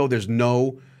 and you know there's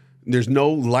no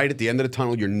light at the end of the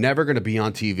tunnel. You're never going to be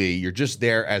on TV. You're just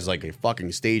there as like a fucking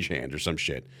stagehand or some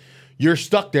shit. You're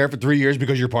stuck there for 3 years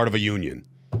because you're part of a union.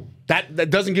 That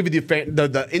doesn't give you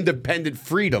the independent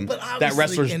freedom But that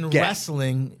wrestlers in get.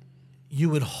 wrestling,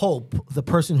 you would hope the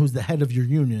person who's the head of your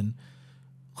union,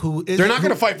 They're not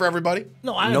going to fight for everybody.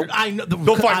 No, I Nope. know.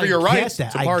 They'll fight for your rights. Get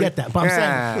It's that. a party. I get that. But I'm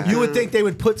saying you would think they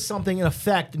would put something in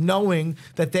effect, knowing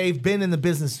that they've been in the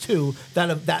business too. That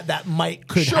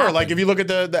could Sure, happen. like if you look at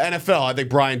the NFL, I think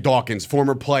Brian Dawkins,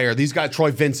 former player, these guys,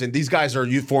 Troy Vincent, these guys are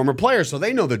former players, so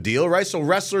they know the deal, right? So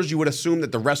wrestlers, you would assume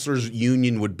that the wrestlers'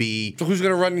 union would be. So who's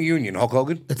going to run the union? Hulk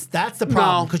Hogan? That's the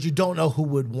problem because you don't know who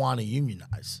would want to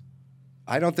unionize.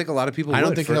 I don't think a lot of people. I don't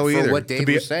would think for, so either. For what Dave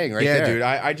was saying, right yeah, there. dude.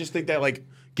 I just think that like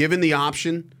given the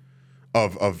option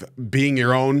of being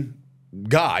your own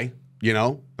guy,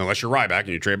 unless you're Ryback and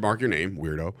you trademark your name,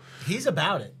 weirdo. He's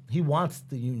about it. He wants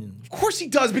the union. Of course he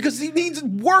does because he needs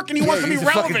work and he wants to be It's a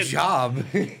relevant. fucking job.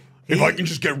 If I can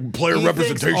just get player He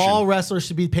representation, thinks all wrestlers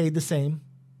should be paid the same.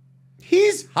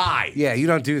 he's high. Yeah, you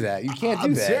don't do that. You can't do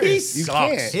I'm that. serious. He You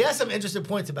sucks. can't. He has some interesting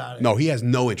points about it. No, he has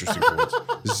no interesting points.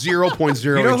 0.0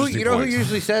 You know who? interesting You know who points.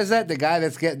 usually says that? The guy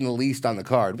that's getting the least on the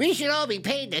card. We should all be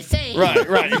paid the same.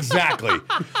 Right, exactly.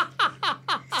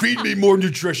 Feed Me More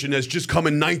Nutrition has just come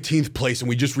in 19th place, and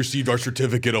we just received our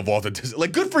certificate of authenticity.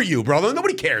 Like, good for you, brother.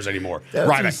 Nobody cares anymore. That's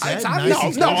what he Right. said. I'm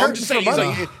just saying. for He's money.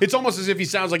 like, it's almost as if he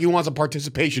sounds like he wants a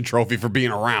participation trophy for being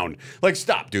around. Like,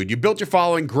 stop, dude. You built your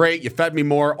following, great. You fed me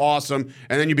more, awesome.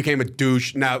 And then you became a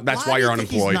douche. Now that's why do you're you think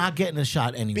unemployed. He's not getting a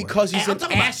shot anywhere. Because he's I'm an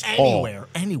talking about asshole.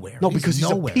 Anywhere. No, because he's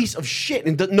nowhere. a piece of shit,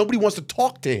 and nobody wants to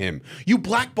talk to him. You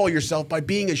blackball yourself by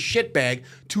being a shitbag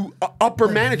to upper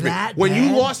management. that When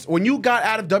bad? when you got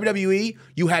out of WWE,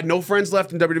 you had no friends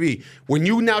left in WWE. When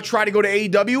you now try to go to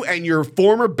AEW, and your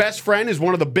former best friend is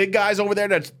one of the big guys over there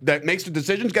that makes the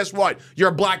decisions, guess what? You're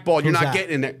a blackball. You're Who's not that?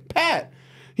 getting in there. Pat,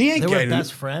 he ain't They were getting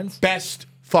best friends? Best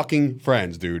fucking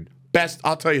friends, dude. Best.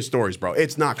 I'll tell you stories, bro.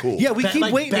 It's not cool. Yeah, we keep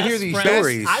Like waiting to best hear these friends?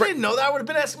 stories. I didn't know that. I would have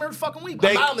been asking him every fucking week. They-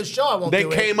 I'm not on the show. I won't They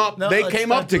do it. came up. No, they let's came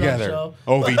up not do that together. show.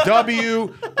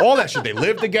 OVW, all that shit. They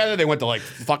lived together. They went to like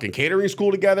fucking catering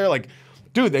school together. Like,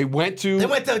 dude, they went to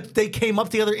They came up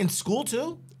together in school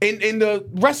too. in the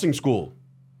wrestling school.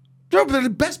 They're the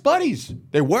best buddies.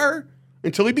 They were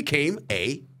until he became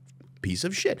a piece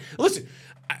of shit. Listen,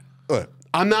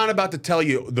 I'm not about to tell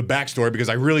you the backstory because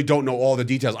I really don't know all the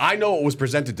details. I know what was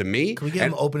presented to me. Can we give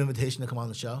him an open invitation to come on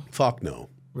the show? Fuck no.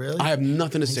 Really? I have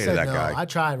nothing to say to said that no. guy. I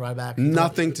tried right back.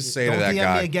 Nothing to say to Don't that DM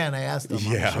guy. me again. I asked him. on the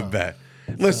Yeah, I show. bet.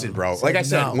 Listen, bro. said Like I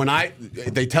said, no. when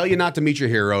they tell you not to meet your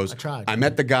heroes. I tried. I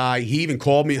met the guy. He even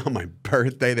called me on my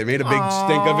birthday. They made a big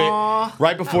stink of it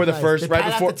right before the Nice. first. Did Right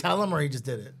Pat before. have to tell him, or he just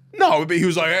did it? No, but he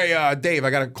was like, "Hey, Dave, I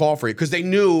got a call for you," because they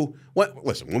knew. What?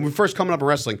 Listen, when we first coming up in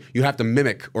wrestling, you have to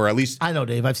mimic or at least I know,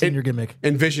 Dave. I've seen your gimmick.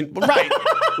 envision. Right,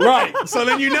 right. So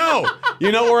then you know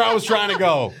where I was trying to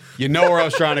go. You know where I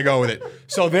was trying to go with it.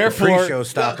 So therefore, Pre-show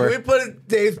stopper. Can we put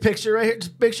Dave's picture right here?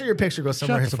 Just make sure your picture goes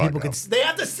somewhere here the so fuck people can. up. They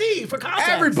have to see for context.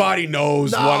 everybody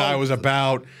knows No. what I was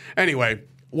about. Anyway,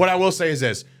 what I will say is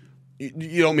this: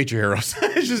 you don't meet your heroes.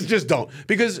 just don't,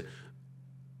 because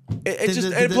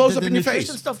it blows up in your face.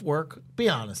 Nutrition stuff work. Be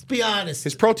honest. Be honest.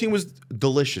 His protein was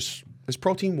delicious.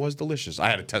 I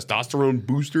had a testosterone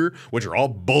booster, which are all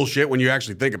bullshit when you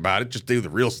actually think about it. Just do the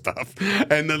real stuff.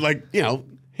 And then,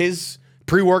 his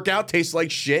pre-workout tastes like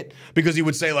shit because he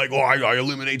would say, like, oh, I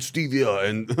eliminate stevia.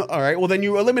 And, all right, well, then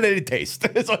you eliminated taste.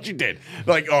 That's what you did.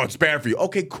 Like, oh, it's bad for you.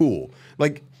 Okay, cool.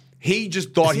 Like, he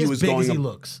just thought Is he he as was big going as he up-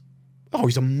 looks. Oh,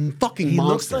 he's a fucking He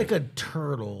monster. looks like a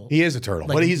turtle. He is a turtle,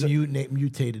 like but he's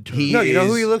mutated turtle. No, you know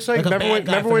who he looks like? Like a remember,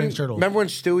 bad guy when, from Ninja Turtles. remember when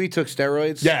Stewie took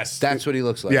steroids? Yes. That's what he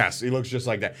looks like. Yes, he looks just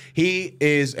like that. He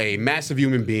is a massive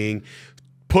human being.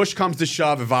 Push comes to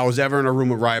shove. If I was ever in a room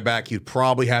with Ryback, he'd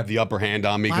probably have the upper hand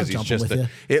on me because he's just with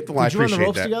you. Well, I Did you run the appreciate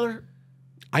ropes that. together?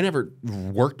 I never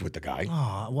worked with the guy.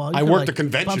 Oh, well, I you worked could, a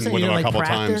convention I'm saying with you him a didn't, couple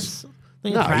practice? times.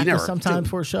 Think No, you he practice never- sometime dude,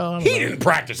 for a show. I don't He know. didn't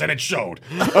practice, and it showed.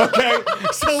 Okay,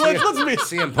 so let's be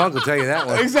CM Punk will tell you that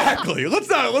one. exactly. Let's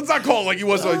not call it like he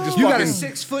was just You got fucking a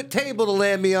 6-foot table to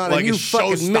land me on, like and you a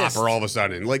fucking missed. showstopper all of a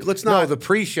sudden. Like let's No, not the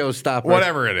pre-show stopper.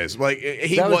 whatever it is. Like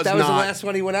he That was not. the last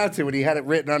one he went out to when he had it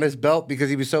written on his belt because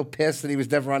he was so pissed that he was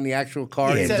never on the actual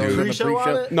card. Yeah, He dude. was on the Pre-show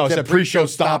on it? No, it said pre-show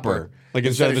stopper. Like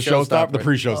instead of the showstopper, the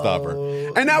pre-show Oh, stopper.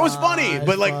 And that was funny,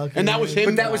 but like, and that was him.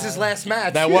 But that was his last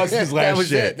match. That was his last That was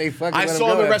shit. it. They fucking I let him saw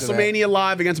go the after that. WrestleMania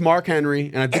live against Mark Henry,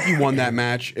 and I think he won that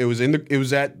match. It was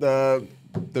at the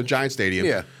Giant Stadium.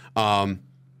 Yeah. And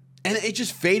it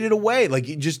just faded away. Like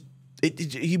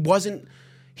he wasn't.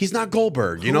 He's not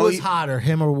Goldberg. You Who know. was hotter,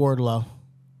 him or Wardlow?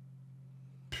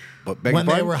 But When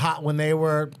they were hot, when they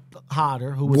were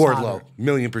hotter, who was Wardlow, hotter?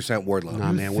 1,000,000% Wardlow.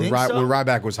 Nah, man. When think so?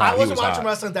 Ryback was hot, I he wasn't was watching hot.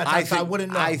 wrestling at that time, so I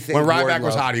wouldn't know. I think When Ryback Wardlow-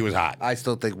 was hot, he was hot. I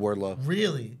still think Wardlow.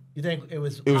 Really? You think it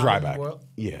was? It was hotter than Ryback. Wardlow?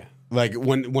 Yeah. Like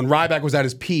when Ryback was at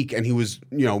his peak and he was,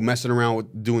 messing around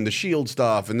with doing the Shield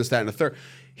stuff and this, that, and the third.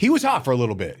 He was hot for a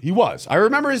little bit. He was. I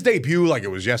remember his debut like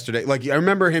it was yesterday. Like I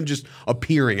remember him just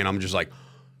appearing and I'm just like,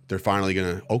 they're finally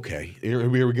gonna here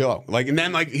we go. Like and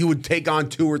then like he would take on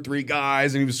 2 or 3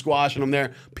 guys and he was squashing them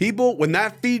there. People, when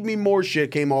that Feed Me More shit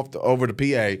came over to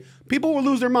PA, people would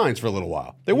lose their minds for a little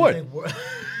while. They would.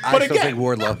 I But still again- think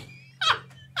Wardlow.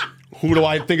 Who do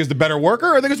I think is the better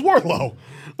worker? I think it's Wardlow.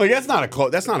 Like that's not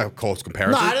a close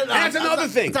comparison. No, I didn't. And that's another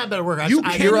thing. It's not better work. You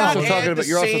I cannot You're add also talking the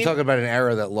about same- an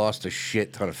era that lost a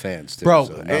shit ton of fans, too. Bro,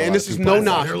 So not a lot and of this is people no watch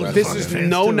knock. wrestling. This is fans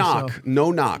no too, knock, so.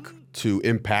 no knock to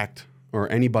Impact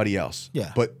or anybody else.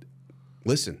 Yeah. But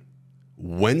listen,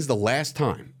 when's the last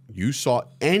time you saw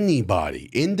anybody,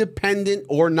 independent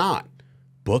or not,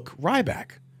 book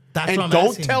Ryback? That's and what I'm don't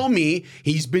asking. tell me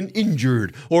he's been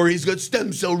injured or he's got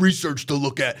stem cell research to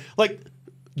look at. Like,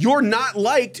 you're not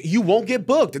liked, you won't get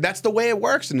booked. That's the way it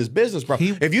works in this business, bro.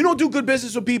 If you don't do good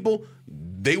business with people,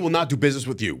 they will not do business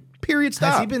with you. Period.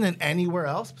 Stop. Has he been in anywhere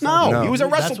else? No, he was a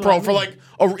That's WrestlePro what I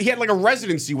for mean. he had like a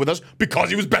residency with us because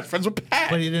he was best friends with Pat.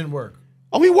 But he didn't work.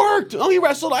 Oh, he worked. Oh, he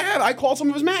wrestled. I called some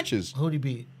of his matches. Who'd he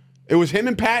beat? It was him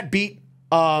and Pat beat.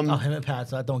 Oh, him and Pat.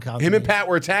 So that don't count. Him to and me. Pat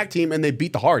were a tag team, and they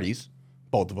beat the Hardys,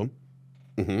 both of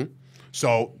them.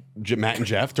 So Matt and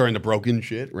Jeff during the broken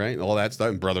shit, right, all that stuff,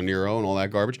 and Brother Nero and all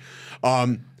that garbage.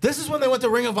 This is when they went to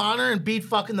Ring of Honor and beat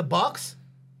fucking the Bucks.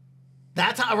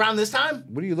 That's around this time.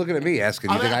 What are you looking at me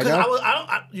asking? You think I 'cause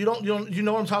know? you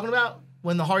know what I'm talking about?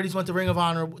 When the Hardys went to Ring of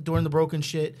Honor during the broken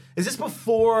shit. Is this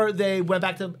before they went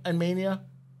back to Mania?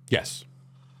 Yes.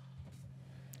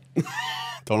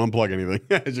 Don't unplug anything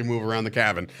as you move around the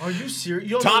cabin. Are you serious?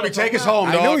 You don't know Tommy, what I'm take talking us about? home,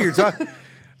 I dog. know you're talking.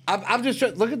 I'm just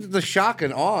trying. Look at the shock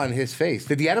and awe on his face.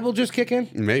 Did the edible just kick in?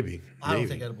 Maybe. I don't Maybe.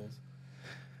 think edibles.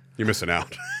 You're missing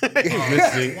out. You're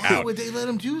missing Why out. would they let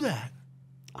him do that?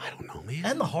 I don't know, man.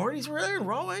 And the Hardys were there in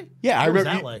Rawway? Yeah, I What was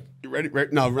remember. that like? You ready?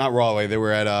 No, not Rawway. They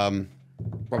were at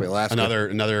Probably Alaska. another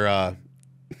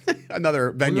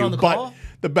another venue. on the but call?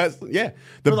 the best, yeah,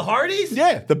 For the Hardys?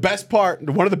 yeah, the best part,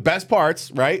 one of the best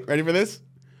parts, right? Ready for this?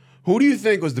 Who do you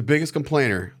think was the biggest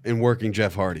complainer in working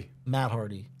Jeff Hardy? Matt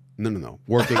Hardy. No.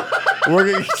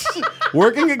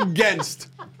 Working against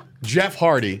Jeff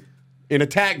Hardy in a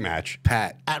tag match.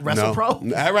 Pat. At WrestlePro?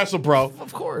 No, at WrestlePro.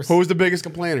 Of course. Who was the biggest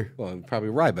complainer? Well, probably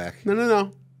Ryback.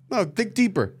 No. Think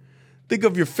deeper. Think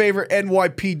of your favorite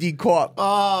NYPD cop.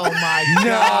 Oh my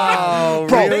God.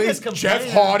 Bro, Biggest Jeff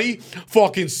complainer. Hardy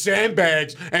fucking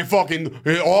sandbags and fucking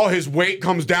all his weight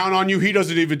comes down on you. He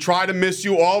doesn't even try to miss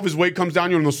you. All of his weight comes down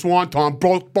you on the swanton.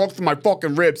 Both of my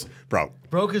fucking ribs. Bro,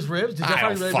 Broke his ribs? Did Jeff I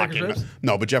Hardy don't really break his fucking ribs? know.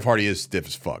 No, but Jeff Hardy is stiff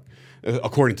as fuck,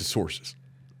 according to sources.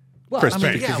 Well, Chris I mean,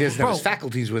 Payne. Because he doesn't have his bro,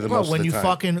 faculties with him Bro, most when of the you time.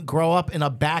 fucking grow up in a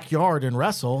backyard and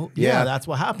wrestle, Yeah. that's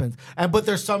what happens. But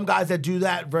there's some guys that do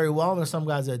that very well, and there's some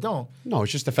guys that don't. No,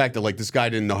 it's just the fact that like this guy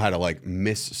didn't know how to like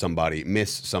miss somebody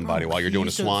Bro, while you're doing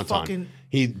a he's a swanton. fucking-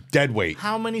 He dead weight.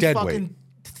 How many dead fucking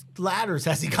ladders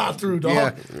has he gone through, dog?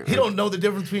 Yeah. He don't know the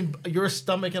difference between your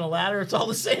stomach and a ladder. It's all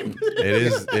the same.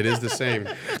 It is the same.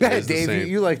 Go ahead, Dave.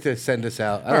 You like to send us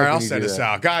out. All right, I'll send us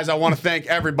out. Guys, I want to thank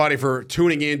everybody for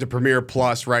tuning in to Premier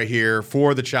Plus right here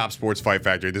for the Chop Sports Fight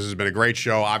Factory. This has been a great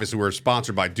show. Obviously, we're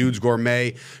sponsored by Dudes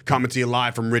Gourmet, coming to you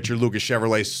live from Richard Lucas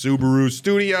Chevrolet Subaru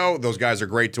Studio. Those guys are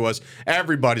great to us.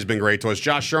 Everybody's been great to us.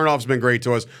 Josh Chernoff's been great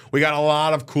to us. We got a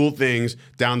lot of cool things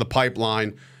down the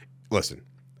pipeline. Listen,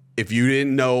 if you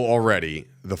didn't know already,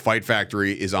 the Fight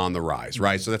Factory is on the rise,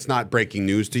 right? So that's not breaking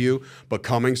news to you, but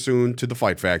coming soon to the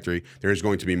Fight Factory, there's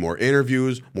going to be more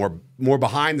interviews, more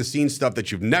behind-the-scenes stuff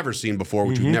that you've never seen before,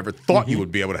 which you never thought you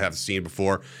would be able to have seen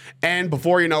before. And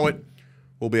before you know it,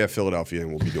 we'll be at Philadelphia and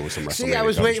we'll be doing some WrestleMania. See, I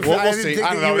was coverage. waiting for We'll see.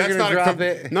 I don't know. That's not drop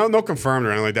it. no confirmed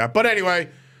or anything like that. But anyway,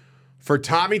 for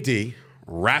Tommy D,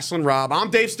 Rasslin Rob, I'm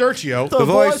Dave Sturchio, the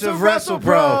voice of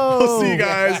WrestlePro. We'll see you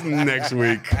guys next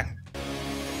week.